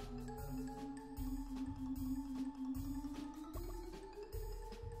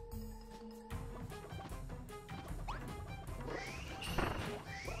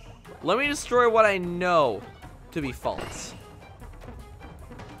 Let me destroy what I know to be false.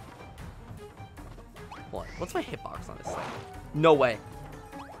 What? What's my hitbox on this thing? No way.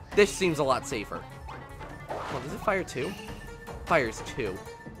 This seems a lot safer. Oh, does it fire 2? Fires 2.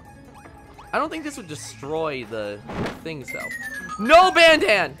 I don't think this would destroy the things, though. No,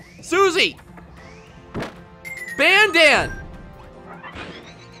 Bandan! Susie! Bandan!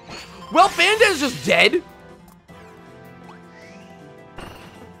 Well, Bandan's just dead.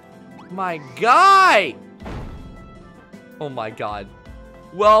 My guy! Oh my god.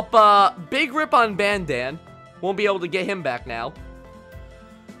 Well, big rip on Bandan. Won't be able to get him back now.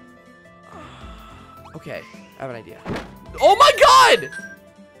 Okay, I have an idea. Oh my god!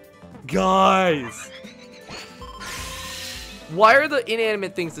 Guys! Why are the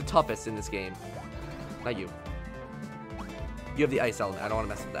inanimate things the toughest in this game? Not you. You have the ice element. I don't want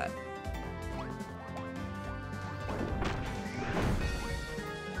to mess with that.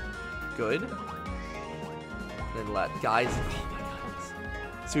 Good. Then guys. Oh my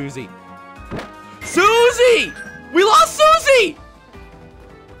god. Susie. Susie! We lost Susie!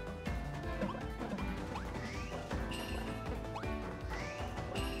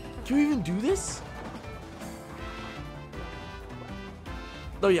 Can we even do this?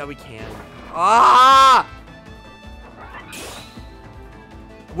 Oh yeah, we can. Ah!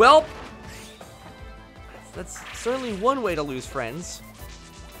 Well, that's certainly one way to lose friends.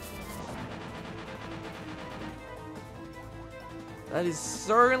 That is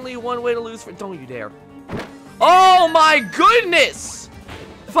certainly one way to lose friends. Don't you dare. Oh my goodness!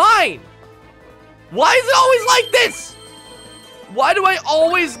 Fine! Why is it always like this? Why do I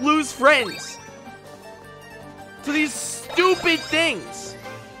always lose friends to these stupid things?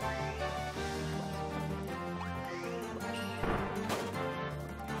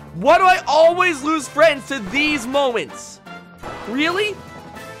 Why do I always lose friends to these moments? Really?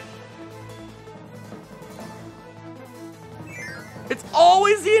 It's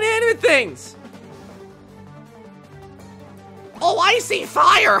always the inanimate things. Oh, I see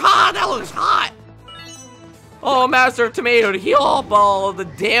fire. Ha, that looks hot. Oh, Master of Tomato, to heal up all of the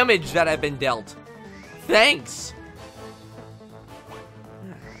damage that I've been dealt. Thanks.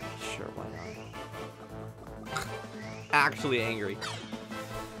 Sure, why not? Actually angry.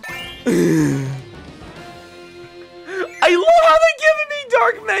 I love how they giving me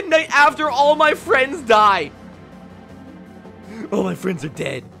Dark Midnight after all my friends die. All my friends are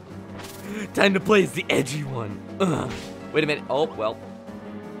dead. Time to play as the edgy one. Ugh. Wait a minute. Oh, well.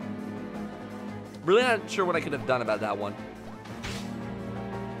 Really not sure what I could have done about that one.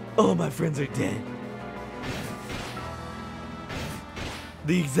 All my friends are dead.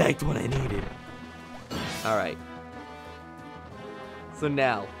 The exact one I needed. Alright. So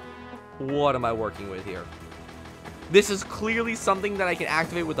now, what am I working with here? This is clearly something that I can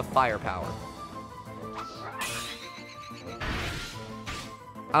activate with the firepower.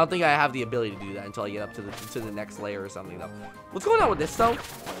 I don't think I have the ability to do that until I get up to the next layer or something, though. What's going on with this, though?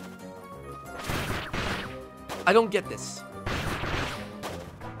 I don't get this.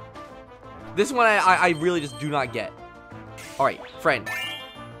 This one I really just do not get. Alright, friend.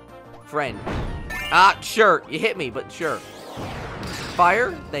 Friend. Ah, sure. You hit me, but sure.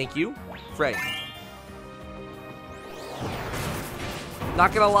 Fire. Thank you. Friend.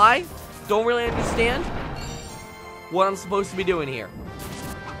 Not gonna lie. Don't really understand what I'm supposed to be doing here.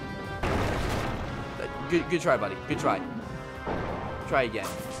 Good try, buddy. Good try. Try again.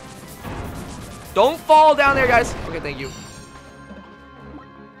 Don't fall down there, guys. Okay, thank you.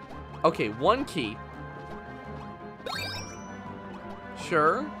 Okay, one key.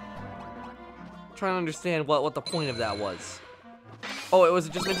 Sure. Trying to understand what the point of that was. Oh, it was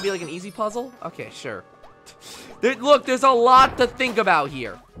just meant to be like an easy puzzle? Okay, sure. Look, there's a lot to think about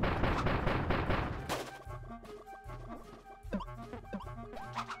here.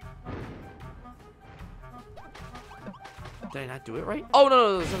 Did I not do it right? Oh,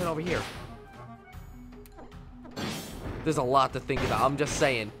 no, there's something over here. There's a lot to think about. I'm just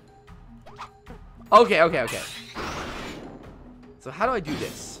saying. Okay. So how do I do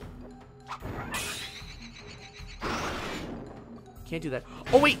this? Can't do that.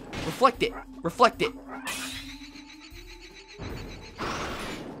 Oh, wait. Reflect it. Reflect it.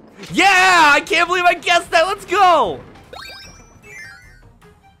 Yeah! I can't believe I guessed that. Let's go.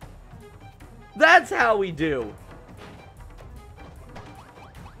 That's how we do.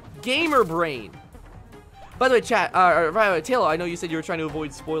 Gamer brain. By the way, chat, by the way, Taylor, I know you said you were trying to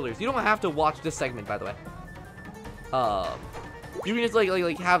avoid spoilers. You don't have to watch this segment, by the way. You can just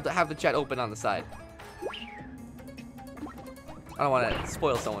like have the chat open on the side. I don't want to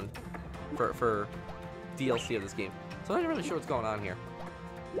spoil someone for DLC of this game, so I'm not really sure what's going on here.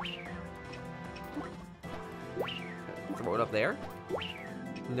 Throw it up there.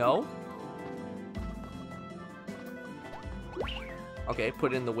 No. Okay,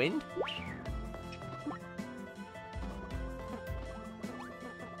 put it in the wind.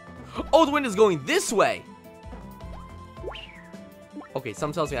 Oh, the wind is going this way. Okay,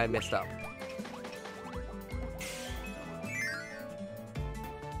 something tells me I messed up.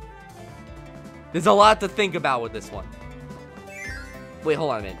 There's a lot to think about with this one. Wait,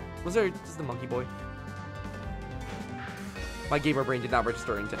 hold on a minute. Was there just the monkey boy? My gamer brain did not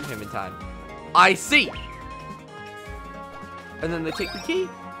register him in time. I see. And then they take the key.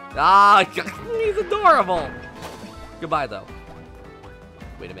 Ah, he's adorable. Goodbye, though.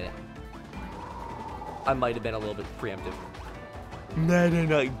 Wait a minute. I might have been a little bit preemptive. Meta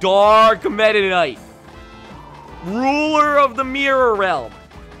Knight. Dark Meta Knight. Ruler of the Mirror Realm.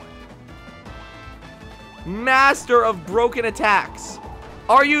 Master of broken attacks.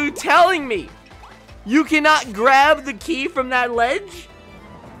 Are you telling me you cannot grab the key from that ledge?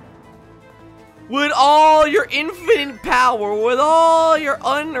 With all your infinite power, with all your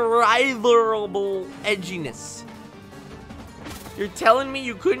unrivalable edginess. You're telling me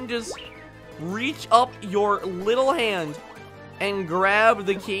you couldn't just reach up your little hand and grab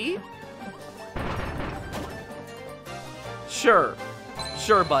the key? Sure.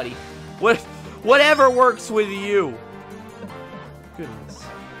 Sure, buddy. Whatever works with you. Goodness.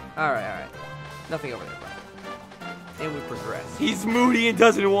 Alright, alright. Nothing over there, bro. And we progress. He's moody and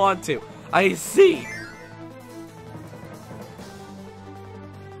doesn't want to. I see.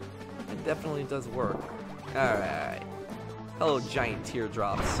 It definitely does work. Alright. Hello, giant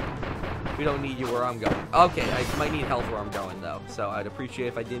teardrops. We don't need you where I'm going. Okay, I might need health where I'm going, though. So I'd appreciate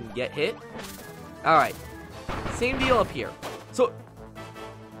if I didn't get hit. Alright. Same deal up here. So,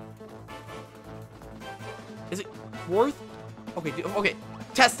 is it worth? Okay, okay.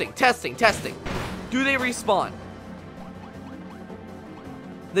 Testing. Do they respawn?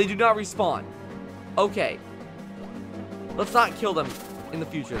 They do not respawn. Okay. Let's not kill them in the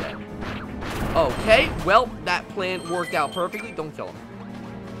future then. Okay, well, that plan worked out perfectly. Don't kill them.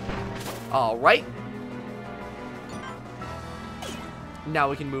 Alright. Now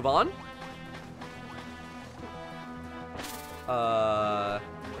we can move on. I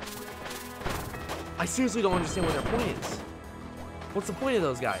seriously don't understand what their point is. What's the point of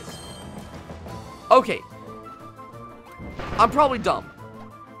those guys? Okay. I'm probably dumb.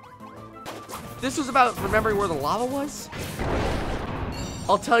 This was about remembering where the lava was?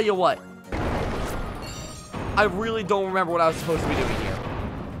 I'll tell you what. I really don't remember what I was supposed to be doing here.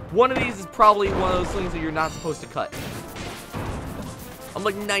 One of these is probably one of those things that you're not supposed to cut. I'm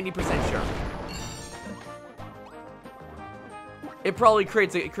like 90% sure. It probably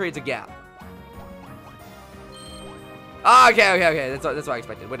creates a gap. Okay. That's what I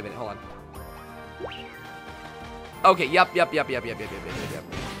expected. Wait a minute, hold on. Okay, yep.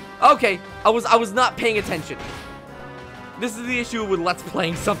 Okay, I was not paying attention. This is the issue with Let's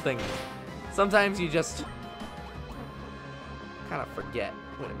Playing something. Sometimes you just kind of forget.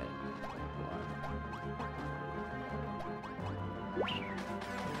 Wait a minute. Hold on.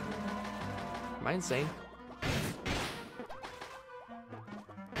 Am I insane?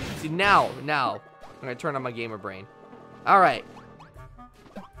 See, now, I'm gonna turn on my gamer brain. Alright.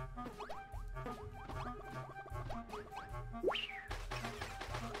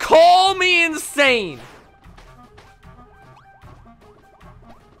 Call me insane!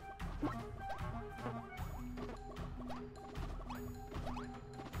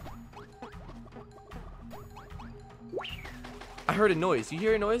 I heard a noise. You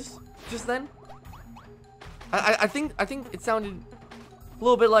hear a noise just then? I think it sounded a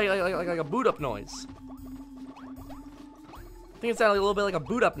little bit like a boot up noise. I think it sounded a little bit like a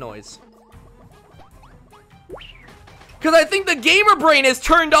boot up noise. Cause I think the gamer brain is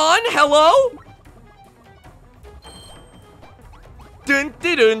turned on. Hello? Dun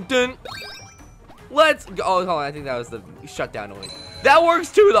dun dun dun. Let's go. Oh, hold on. I think that was the shutdown noise. That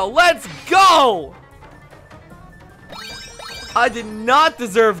works too, though. Let's go. I did not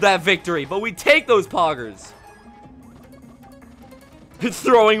deserve that victory, but we take those poggers. It's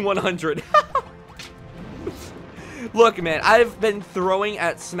throwing 100. Look, man, I've been throwing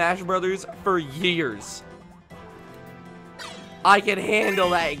at Smash Brothers for years. I can handle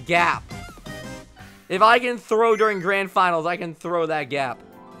that gap. If I can throw during Grand Finals, I can throw that gap.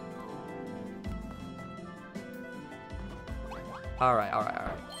 Alright.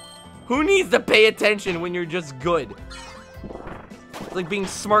 Who needs to pay attention when you're just good? It's like being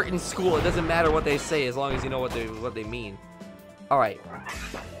smart in school. It doesn't matter what they say as long as you know what they mean. Alright.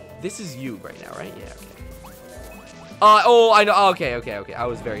 This is you right now, right? Yeah, okay. Oh, I know. Okay. I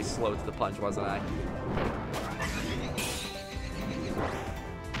was very slow to the punch, wasn't I?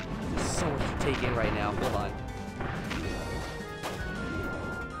 There's so much to take in right now. Hold on.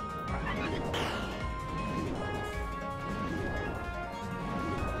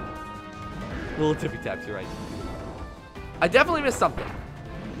 Little tippy taps, you're right. I definitely missed something.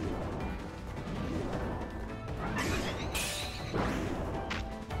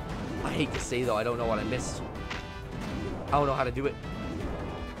 I hate to say, though, I don't know what I missed. I don't know how to do it.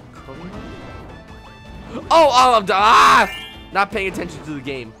 Oh, I'm done. Not paying attention to the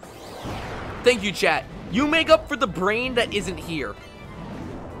game. Thank you, chat. You make up for the brain that isn't here.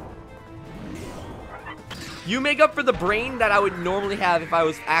 You make up for the brain that I would normally have if I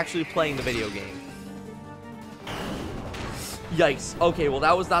was actually playing the video game. Yikes. Okay, well,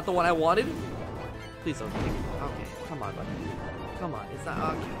 that was not the one I wanted. Please don't take it. Okay, come on, buddy. Come on. It's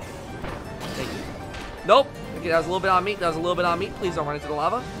not. Okay. Thank you. Nope. Okay, that was a little bit on me. Please don't run into the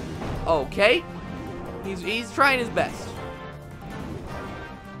lava. Okay. He's trying his best.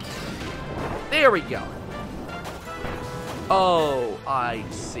 There we go. Oh, I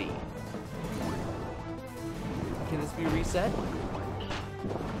see. Can this be reset?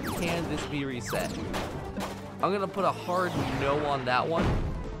 can this be reset? I'm gonna put a hard no on that one.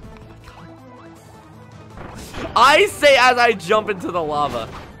 I say as I jump into the lava.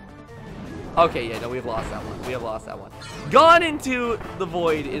 Okay, yeah, no, we've lost that one. We have lost that one. Gone into the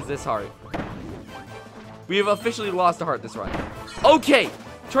void is this heart. We have officially lost a heart this run. Okay,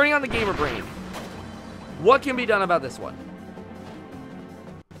 turning on the gamer brain. What can be done about this one?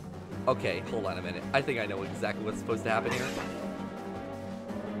 Okay, hold on a minute. I think I know exactly what's supposed to happen here.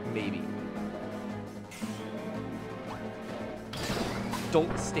 Maybe.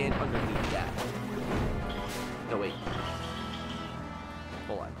 Don't stand underneath that. No, wait.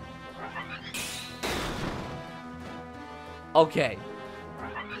 Hold on. Okay.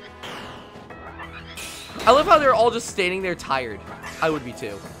 I love how they're all just standing there tired. I would be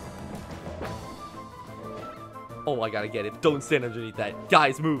too. Oh, I gotta get it. Don't stand underneath that.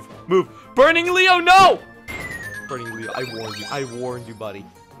 Guys, move. Move. Burning Leo, no! Burning Leo, I warned you. I warned you, buddy.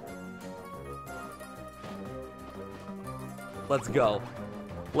 Let's go.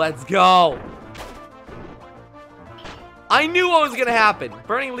 Let's go. I knew what was gonna happen.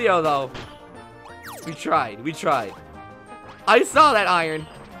 Burning Leo, though. We tried. We tried. I saw that iron.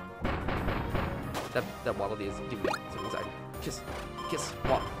 That waddle is doing something inside. Kiss,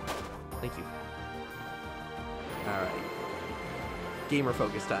 walk. Thank you. Alright. Gamer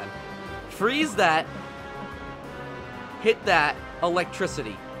focus time. Freeze that. Hit that.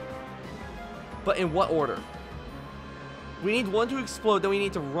 Electricity. But in what order? We need one to explode, then we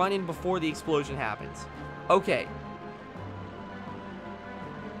need to run in before the explosion happens. Okay.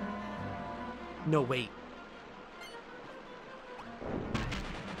 No, wait.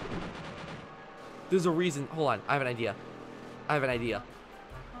 There's a reason. Hold on. I have an idea. I have an idea.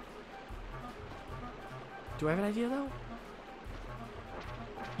 Do I have an idea, though?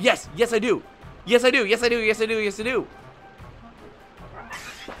 Yes! Yes, I do! Yes, I do! Yes, I do! Yes, I do! Yes, I do!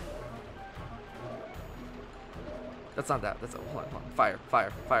 That's not that. That's... Hold on, hold on. Fire.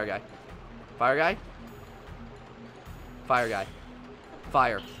 Fire. Fire guy. Fire guy. Fire guy.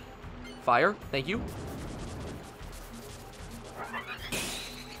 Fire. Fire. Thank you.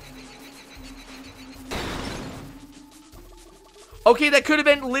 Okay, that could have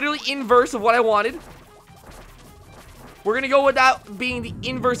been literally inverse of what I wanted. We're gonna go with that being the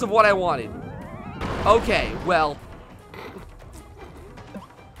inverse of what I wanted. Okay, well.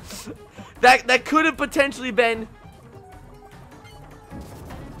 That could have potentially been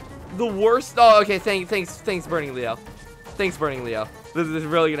the worst. Oh, okay, thanks, Burning Leo. Thanks, Burning Leo. This is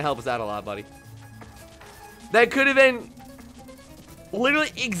really gonna help us out a lot, buddy. That could have been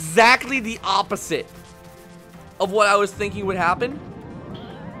literally exactly the opposite of what I was thinking would happen.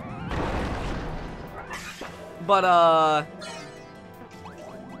 But,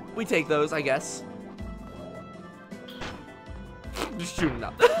 we take those, I guess. Just shooting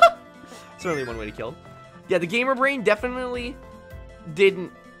up. Certainly one way to kill. Yeah, the gamer brain definitely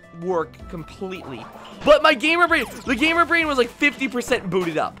didn't work completely. But my gamer brain, the gamer brain was like 50%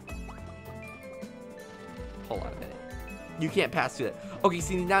 booted up. Hold on a minute. You can't pass through that. Okay,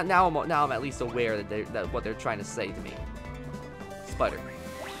 see, now I'm at least aware that what they're trying to say to me. Spider,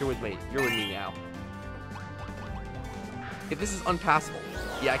 you're with me. You're with me now. If this is unpassable,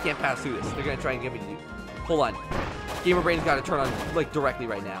 yeah, I can't pass through this. They're gonna try and get me to do. Hold on. Gamer brain's got to turn on like directly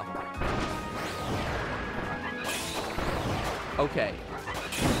right now. Okay.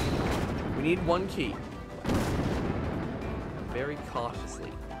 We need one key. Very cautiously.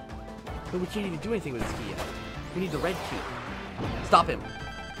 No, we can't even do anything with this key yet. We need the red key. Stop him.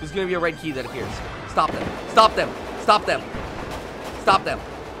 There's gonna be a red key that appears. Stop them. Stop them. Stop them. Stop them.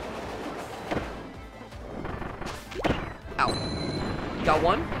 Ow. Got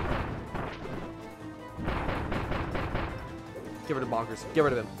one. Get rid of Bonkers. Get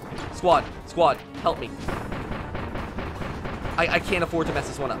rid of him. Squad. Squad. Help me. I can't afford to mess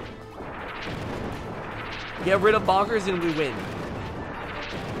this one up. Get rid of Bonkers and we win.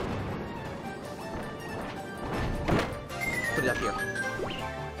 Put it up here.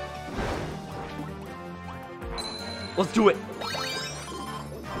 Let's do it.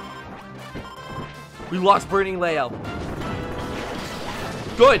 We lost Burning Leo.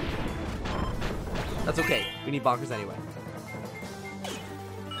 Good. That's okay. We need Bonkers anyway.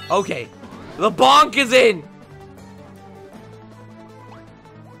 Okay. The bonk is in.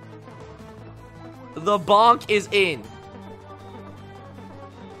 The bonk is in.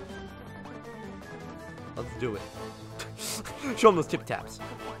 Let's do it. Show them those tip taps.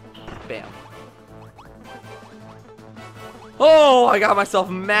 Bam. Oh, I got myself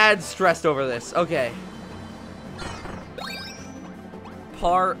mad stressed over this. Okay.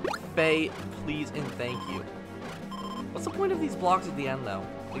 Parfait, please and thank you. What's the point of these blocks at the end, though?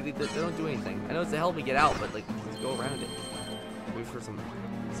 Like, they don't do anything. I know it's to help me get out, but like, just go around it. Wait for some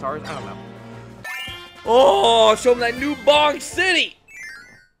stars. I don't know. Oh, show them that new Bong City.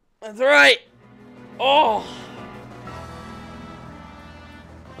 That's right. Oh.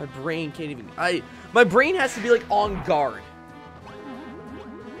 My brain can't even. My brain has to be like on guard.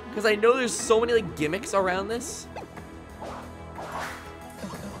 Because I know there's so many like gimmicks around this.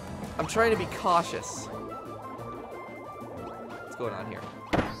 I'm trying to be cautious. What's going on here?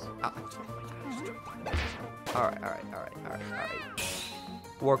 Oh, Alright.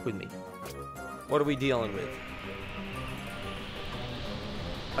 Work with me. What are we dealing with?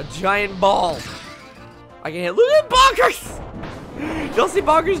 A giant ball. I can hit. Look at Bonkers! Y'all see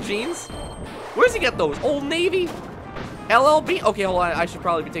Bonkers jeans? Where's he get those? Old Navy? LLB? Okay, hold on. I should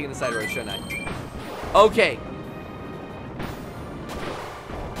probably be taking the side road, shouldn't I? Okay.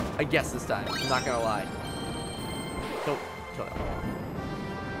 I guess this time. I'm not gonna lie. Don't kill him.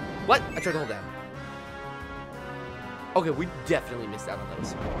 What? I tried to hold down. Okay, we definitely missed out on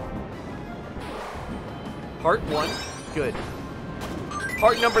those. Part 1. Good.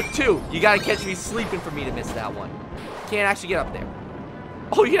 Part number 2. You gotta catch me sleeping for me to miss that one. Can't actually get up there.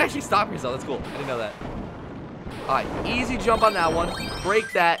 Oh, you can actually stop yourself. That's cool. I didn't know that. Alright, easy jump on that one.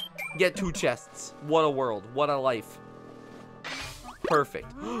 Break that. Get 2 chests. What a world. What a life.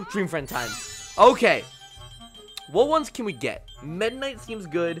 Perfect. Dream friend time. Okay. What ones can we get? Midnight seems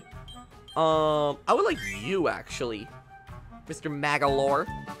good. I would like you, actually. Mr. Magalore.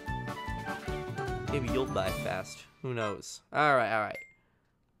 Maybe you'll die fast. Who knows? Alright.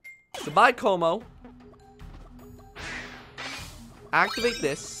 Goodbye, Como. Activate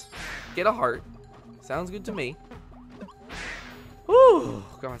this. Get a heart. Sounds good to me. Whew.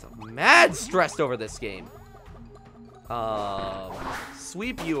 Got myself mad stressed over this game.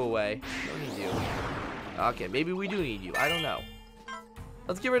 Sweep you away. Don't need you. Okay, maybe we do need you. I don't know.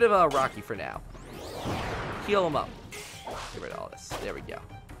 Let's get rid of Rocky for now. Heal him up. Get rid of all this. There we go.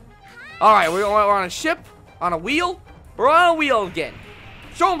 Alright, we're on a ship. On a wheel. We're on a wheel again.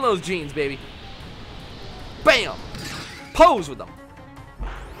 Show them those jeans, baby. Bam. Pose with them.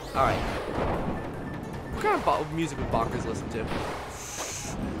 Alright. What kind of music would Bonkers listen to?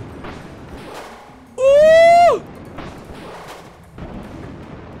 Ooh!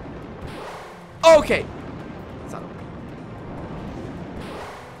 Okay.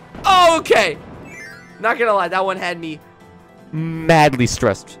 Okay. Not gonna lie, that one had me madly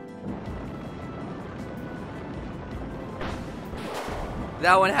stressed.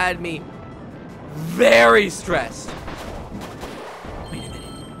 That one had me very stressed. Wait a minute.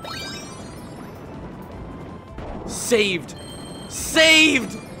 Saved.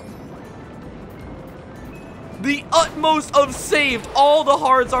 Saved! The utmost of saved. All the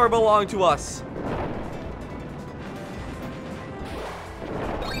hearts are belong to us.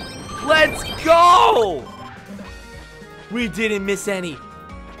 Let's go! We didn't miss any.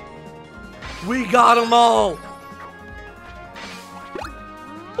 We got them all.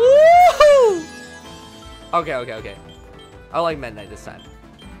 Woohoo! Okay. I like Midnight this time.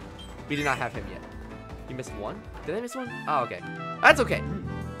 We did not have him yet. You missed one? Did I miss one? Oh, okay. That's okay.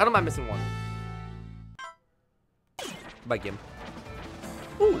 I don't mind missing one. Bye, Gim.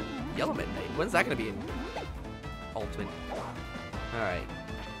 Ooh, Yellow Midnight. When's that gonna be in Ultimate? Alright.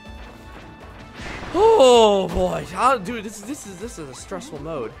 Oh boy, dude, this is a stressful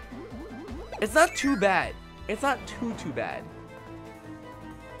mode. It's not too bad. It's not too bad.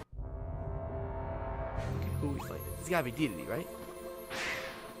 Okay, who are we fighting? It's gotta be Dedede, right?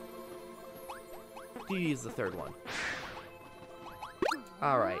 Dedede is the third one.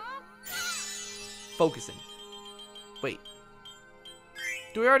 All right. Focusing. Wait.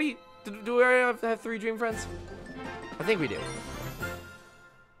 Do we already have 3 dream friends? I think we do.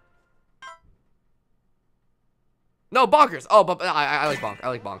 No, Bonkers. Oh, but I like Bonk. I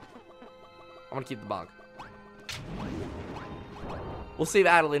like Bonk. I want to keep the Bonk. We'll save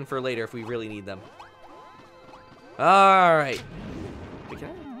Adeline for later if we really need them. All right. Wait,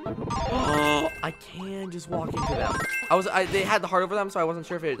 can I? Oh, I can just walk into them. They had the heart over them, so I wasn't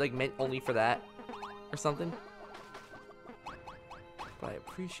sure if it like meant only for that or something. But I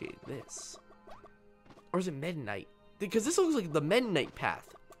appreciate this. Or is it Midnight? Because this looks like the Midnight path.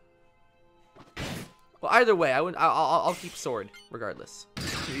 Well, either way, I'll keep sword regardless.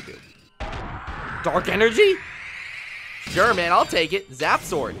 What do you do? Dark energy? Sure, man, I'll take it. Zap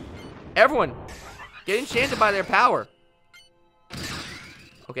sword. Everyone, get enchanted by their power.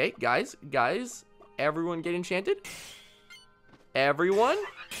 Okay, guys, everyone get enchanted. Everyone,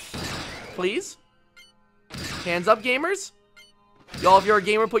 please. Hands up, gamers. Y'all, if you're a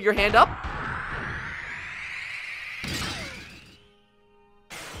gamer, put your hand up.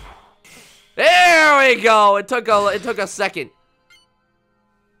 we go. It took a second.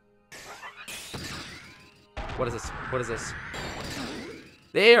 What is this? What is this?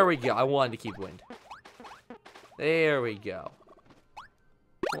 There we go. I wanted to keep wind. There we go.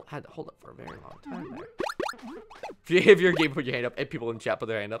 Well, I had to hold up for a very long time there. If you're a game, put your hand up. And people in chat put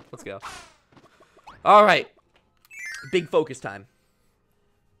their hand up. Let's go. All right. Big focus time.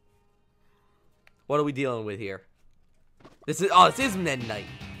 What are we dealing with here? This is midnight.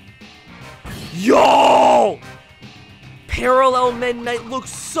 Yo! Parallel midnight looks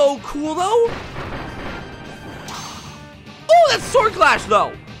so cool though. Oh, that's sword clash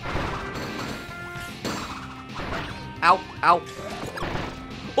though. Ow, ow.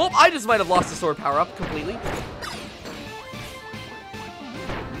 Oh, I just might have lost the sword power up completely.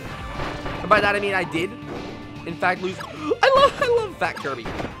 And by that I mean I did, in fact, lose. I love Fat Kirby.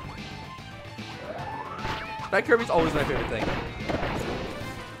 Fat Kirby's always my favorite thing.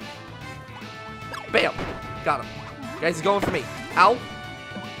 Bam! Got him. Guys, he's going for me. Ow.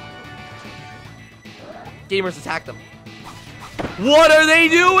 Gamers attacked them. What are they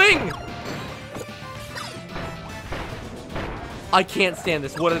doing? I can't stand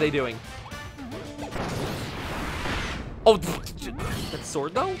this. What are they doing? Oh, that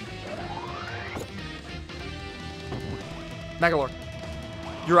sword though? Megalor,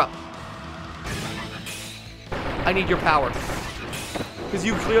 you're up. I need your power. Because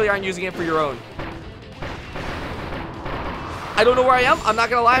you clearly aren't using it for your own. I don't know where I am. I'm not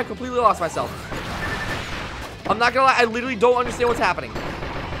gonna lie, I completely lost myself. I'm not gonna lie, I literally don't understand what's happening.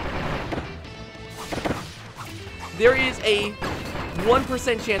 There is a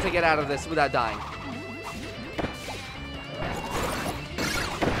 1% chance I get out of this without dying.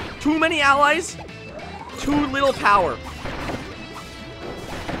 Too many allies, too little power.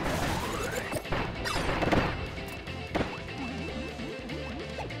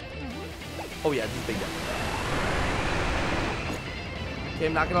 Oh yeah, this is big guy. Okay,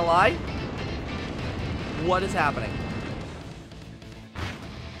 I'm not gonna lie. What is happening?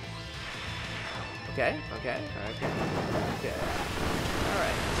 Okay.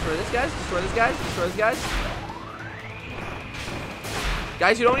 Alright, destroy this guys, destroy this guys, destroy this guys.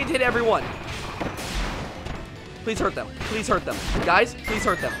 Guys, you don't need to hit everyone. Please hurt them. Please hurt them. Guys, please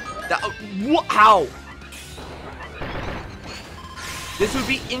hurt them. How? This would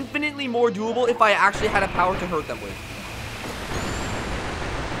be infinitely more doable if I actually had a power to hurt them with.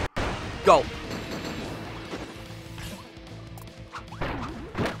 Go.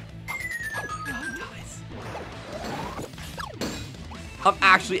 I'm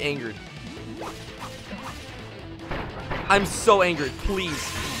actually angered. I'm so angered.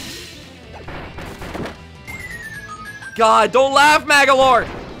 Please. God, don't laugh, Magalore.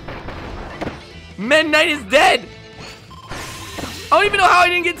 Midnight is dead. I don't even know how I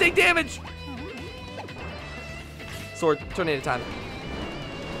didn't take damage. Sword, tornado time.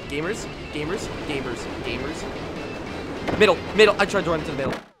 Gamers. Middle. I tried to run into the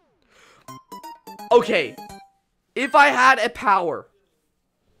middle. Okay. If I had a power.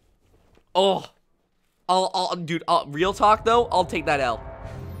 Oh. Dude, real talk though, I'll take that L.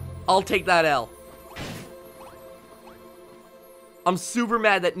 I'm super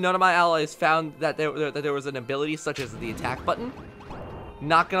mad that none of my allies found that there was an ability such as the attack button.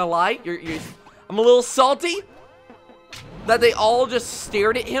 Not gonna lie, I'm a little salty that they all just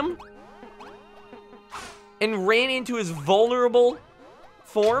stared at him and ran into his vulnerable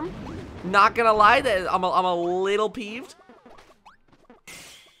form. Not gonna lie, that I'm a little peeved.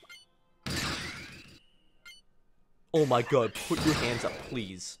 Oh my god, put your hands up,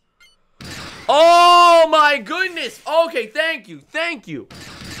 please. Oh my goodness! Okay, thank you.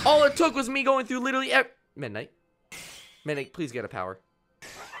 All it took was me going through literally Midnight, please get a power.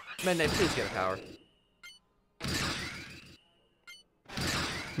 Midnight, please get a power.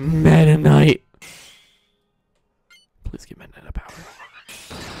 Midnight. Please give Midnight a power.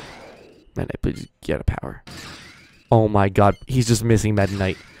 Midnight, please get a power. Oh my god, he's just missing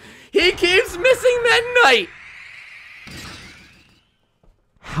Midnight. He keeps missing Midnight!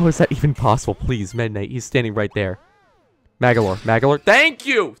 How is that even possible? Please, Midnight, he's standing right there. Magalore, thank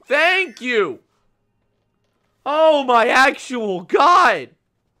you! Oh my actual god!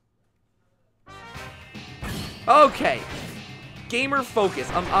 Okay. Gamer focus.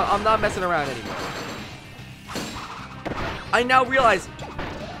 I'm not messing around anymore. I now realize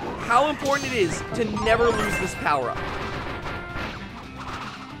how important it is to never lose this power-up.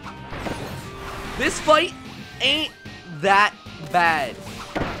 This fight ain't that bad.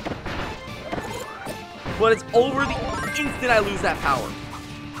 But it's over the instant I lose that power.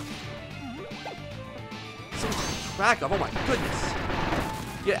 So track of, oh my goodness.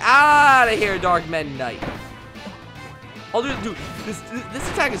 Get out of here, Dark Meta Knight. Oh, dude, this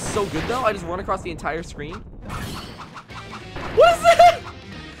attack is so good, though. I just run across the entire screen. What is that?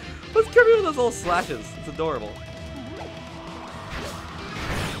 What's Kirby with those little slashes? It's adorable.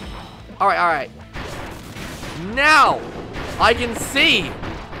 All right. Now, I can see.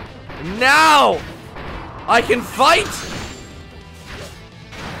 Now, I can fight.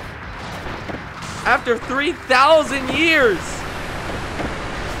 After 3,000 years.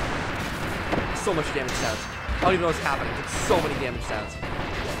 So much damage sounds. I don't even know what's happening. It's so many damage sounds.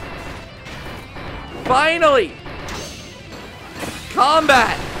 Finally!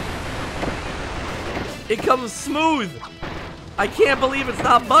 Combat! It comes smooth. I can't believe it's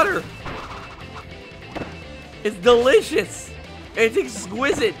not butter. It's delicious. It's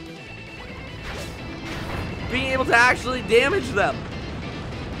exquisite. Being able to actually damage them.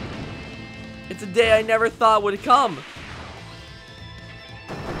 It's a day I never thought would come.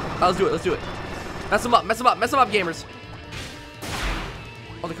 Let's do it. Mess them up, gamers.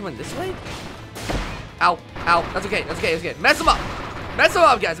 Oh, they're coming this way? Ow. That's okay. Mess them up,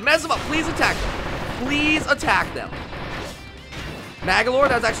 guys. Mess them up. Please attack them. Magalore,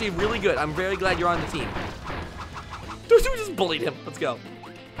 that's actually really good. I'm very glad you're on the team. Dude, we just bullied him. Let's go.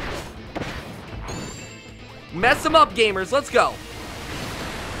 Mess them up, gamers. Let's go.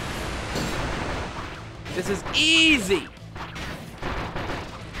 This is easy.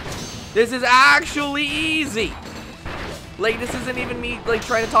 This is actually easy. Like, this isn't even me, like,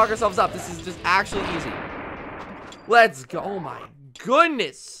 trying to talk ourselves up. This is just actually easy. Let's go. Oh, my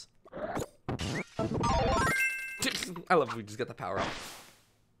goodness. I love it. We just got the power up.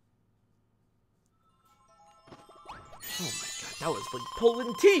 Oh, my God. That was like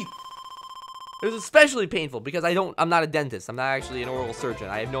pulling teeth. It was especially painful because I'm not a dentist. I'm not actually an oral surgeon.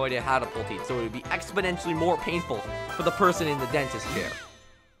 I have no idea how to pull teeth. So it would be exponentially more painful for the person in the dentist chair.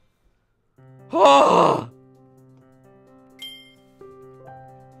 Oh!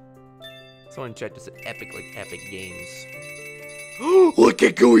 Someone in chat just said epic games. Look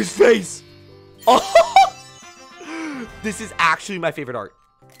at Gooey's face! Oh! This is actually my favorite art.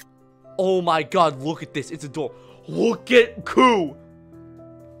 Oh my God, look at this. It's adorable. Look at Koo.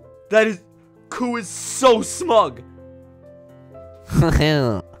 Koo is so smug.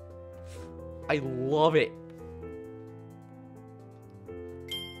 I love it.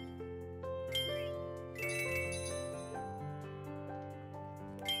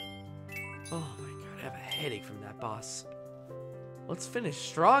 Oh my God, I have a headache from that boss. Let's finish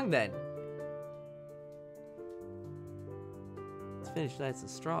strong then. Let's finish nice and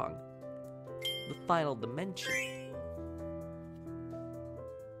strong. The final dimension.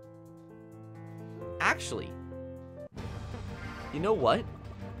 Actually, you know what?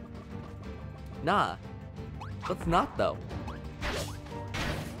 Nah, let's not though.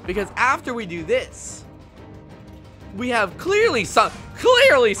 Because after we do this, we have clearly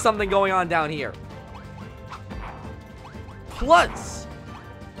something going on down here. Plus,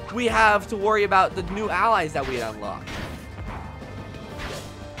 we have to worry about the new allies that we unlock.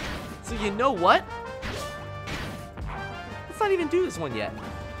 So you know what? Let's not even do this one yet.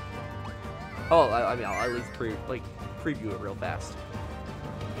 Oh, I mean, I'll at least preview it real fast.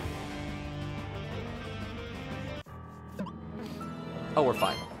 Oh, we're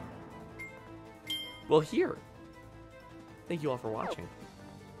fine. Well, here. Thank you all for watching.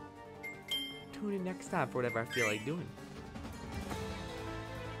 Tune in next time for whatever I feel like doing.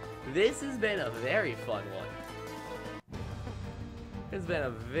 This has been a very fun one. It's been a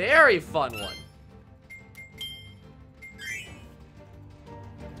very fun one.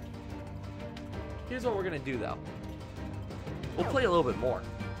 Here's what we're gonna do though. We'll play a little bit more.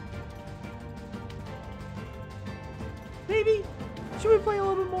 Maybe? Should we play a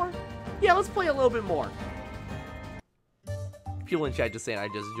little bit more? Yeah, let's play a little bit more. People in chat just saying I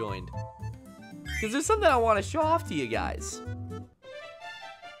just joined. Because there's something I want to show off to you guys.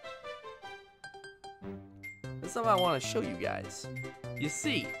 There's something I want to show you guys. You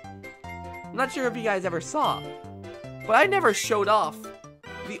see, I'm not sure if you guys ever saw, but I never showed off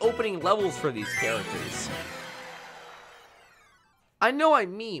the opening levels for these characters. I know I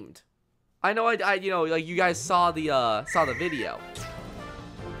memed. I know I you know, like you guys saw the video.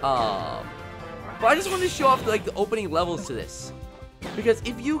 But I just wanted to show off like the opening levels to this. Because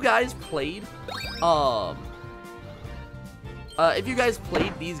if you guys played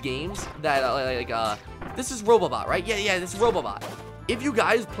these games that this is Robobot, right? Yeah, this is Robobot. If you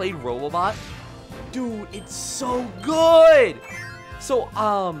guys played Robobot, dude, it's so good. So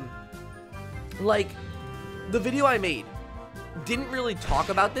like the video I made didn't really talk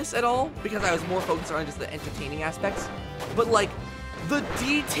about this at all because I was more focused on just the entertaining aspects. But like The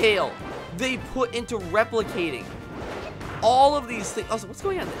detail they put into replicating all of these things. Also, what's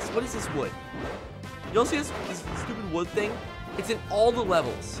going on in this? What is this wood? You'll see this stupid wood thing? It's in all the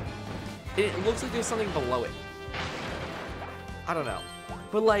levels. It looks like there's something below it. I don't know.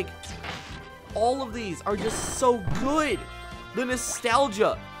 But like, all of these are just so good. The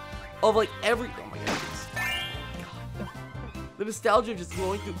nostalgia of like every, oh my goodness. God. The nostalgia of just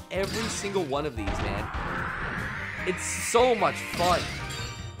going through every single one of these, man. It's so much fun.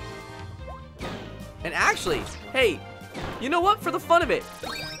 And actually, hey, you know what? For the fun of it,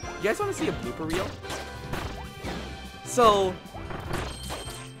 you guys want to see a blooper reel? So,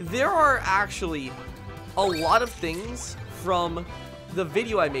 there are actually a lot of things from the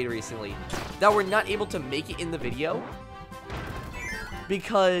video I made recently that were not able to make it in the video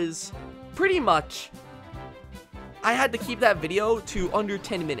because pretty much I had to keep that video to under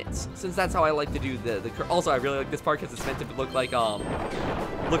 10 minutes since that's how I like to do the also I really like this part because it's meant to look like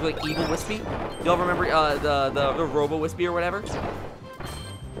Evil Wispy. Y'all remember the Robo Wispy or whatever?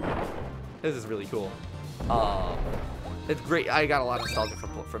 This is really cool. It's great. I got a lot of nostalgia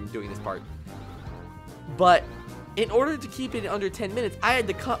from doing this part. But in order to keep it under 10 minutes, I had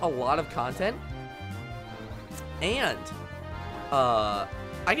to cut a lot of content. And I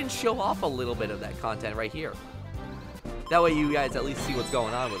can show off a little bit of that content right here. That way you guys at least see what's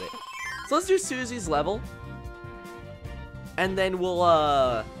going on with it. So let's do Susie's level. And then we'll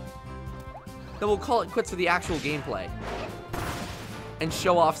call it quits for the actual gameplay. And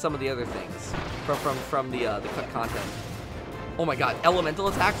show off some of the other things from the cut content. Oh my god, elemental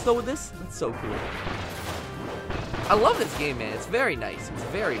attacks though with this? That's so cool. I love this game, man. It's very nice. It's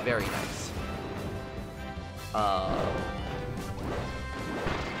very, very nice.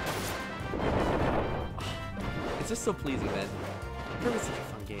 It's just so pleasing, man. Kirby's such a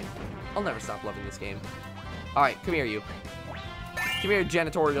fun game. I'll never stop loving this game. Alright, come here, you. Come here,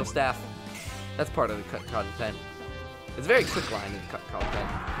 janitorial staff. That's part of the cut content. It's a very quick line in the cut content.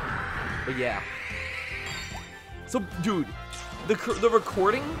 But yeah. So, dude, the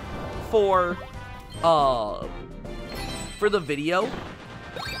recording for the video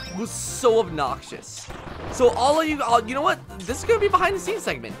was so obnoxious. So all of you, you know what? This is gonna be behind the scenes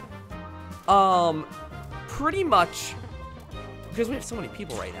segment. Pretty much because we have so many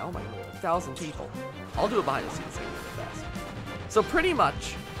people right now. Oh my god, 1,000 people. I'll do a behind the scenes segment real fast. So pretty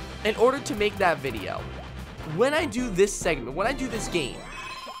much, in order to make that video, when I do this segment, when I do this game,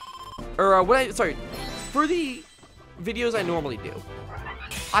 or for the videos I normally do,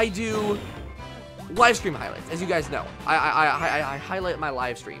 I do live stream highlights, as you guys know. I highlight my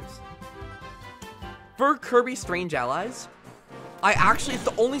live streams. For Kirby Strange Allies, it's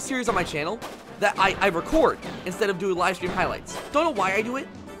the only series on my channel that I record instead of doing live stream highlights. Don't know why I do it.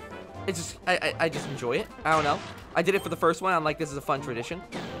 It's just, I just enjoy it. I don't know. I did it for the first one. I'm like, this is a fun tradition.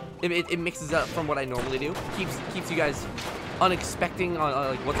 It mixes up from what I normally do. Keeps you guys unexpecting on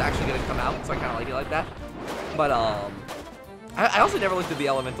like what's actually gonna come out. So I kind of like it like that. But I also never looked at the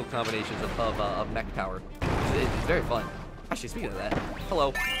elemental combinations of mech power. It's very fun. Actually, speaking of that,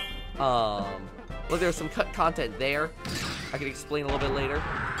 hello. Look, there's some cut content there. I can explain a little bit later.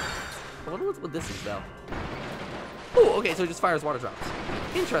 I wonder what this is though. Oh, okay, so it just fires water drops.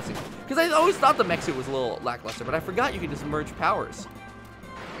 Interesting. Because I always thought the mech suit was a little lackluster, but I forgot you could just merge powers.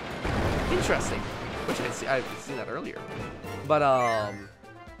 Interesting. Wish I'd seen that earlier. But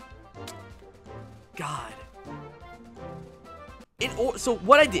God. So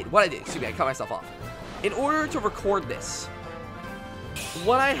what I did, excuse me, I cut myself off. In order to record this,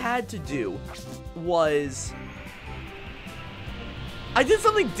 what I had to do was I did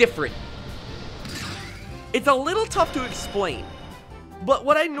something different. It's a little tough to explain, but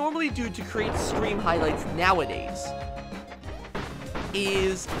what I normally do to create stream highlights nowadays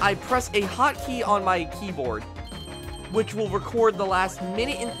is I press a hotkey on my keyboard, which will record the last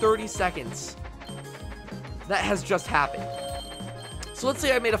minute and 30 seconds that has just happened. So let's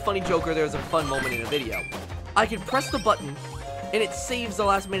say I made a funny joke or there was a fun moment in a video. I can press the button and it saves the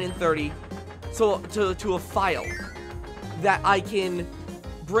last minute and 30 to a file that I can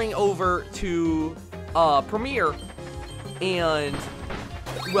bring over to Premiere and,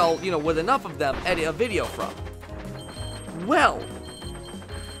 well, you know, with enough of them, edit a video from. Well,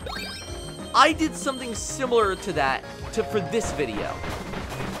 I did something similar to that for this video.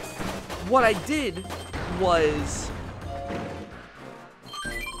 What I did was,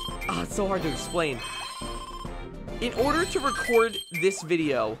 it's so hard to explain. In order to record this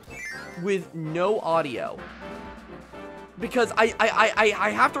video with no audio, because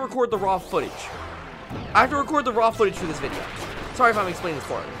I have to record the raw footage. I have to record the raw footage for this video. Sorry if I'm explaining this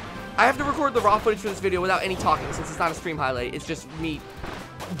poorly. I have to record the raw footage for this video without any talking since it's not a stream highlight. It's just me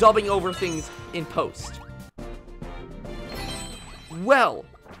dubbing over things in post. Well,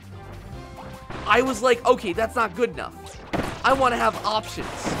 I was like, okay, that's not good enough. I want to have options.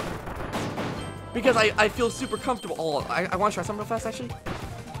 Because I feel super comfortable. Oh, I want to try something real fast, actually.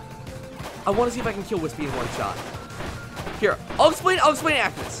 I want to see if I can kill Wispy in one shot. Here, I'll explain it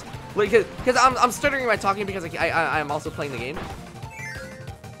after this. Because I'm stuttering by talking because I'm also playing the game.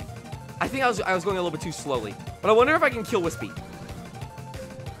 I think I was going a little bit too slowly. But I wonder if I can kill Wispy.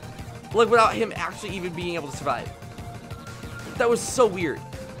 Like, without him actually even being able to survive. That was so weird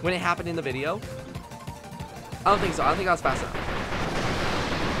when it happened in the video. I don't think so. I don't think I was fast enough.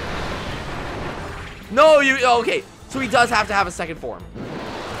 No, okay. So he does have to have a second form.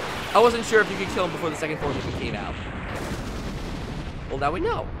 I wasn't sure if you could kill him before the second form even came out. Well, now we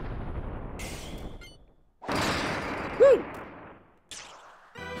know. Woo!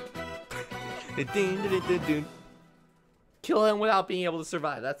 Kill him without being able to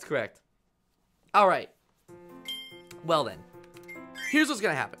survive. That's correct. All right. Well then, here's what's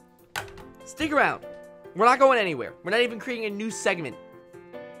gonna happen. Stick around. We're not going anywhere. We're not even creating a new segment.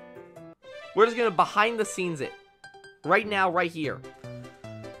 We're just gonna behind the scenes it. Right now, right here.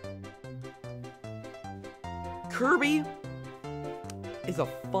 Kirby is a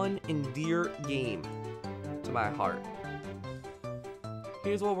fun and dear game to my heart.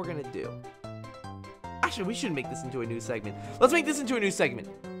 Here's what we're gonna do. Actually, we should make this into a new segment. Let's make this into a new segment.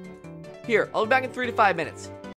 Here, I'll be back in 3 to 5 minutes.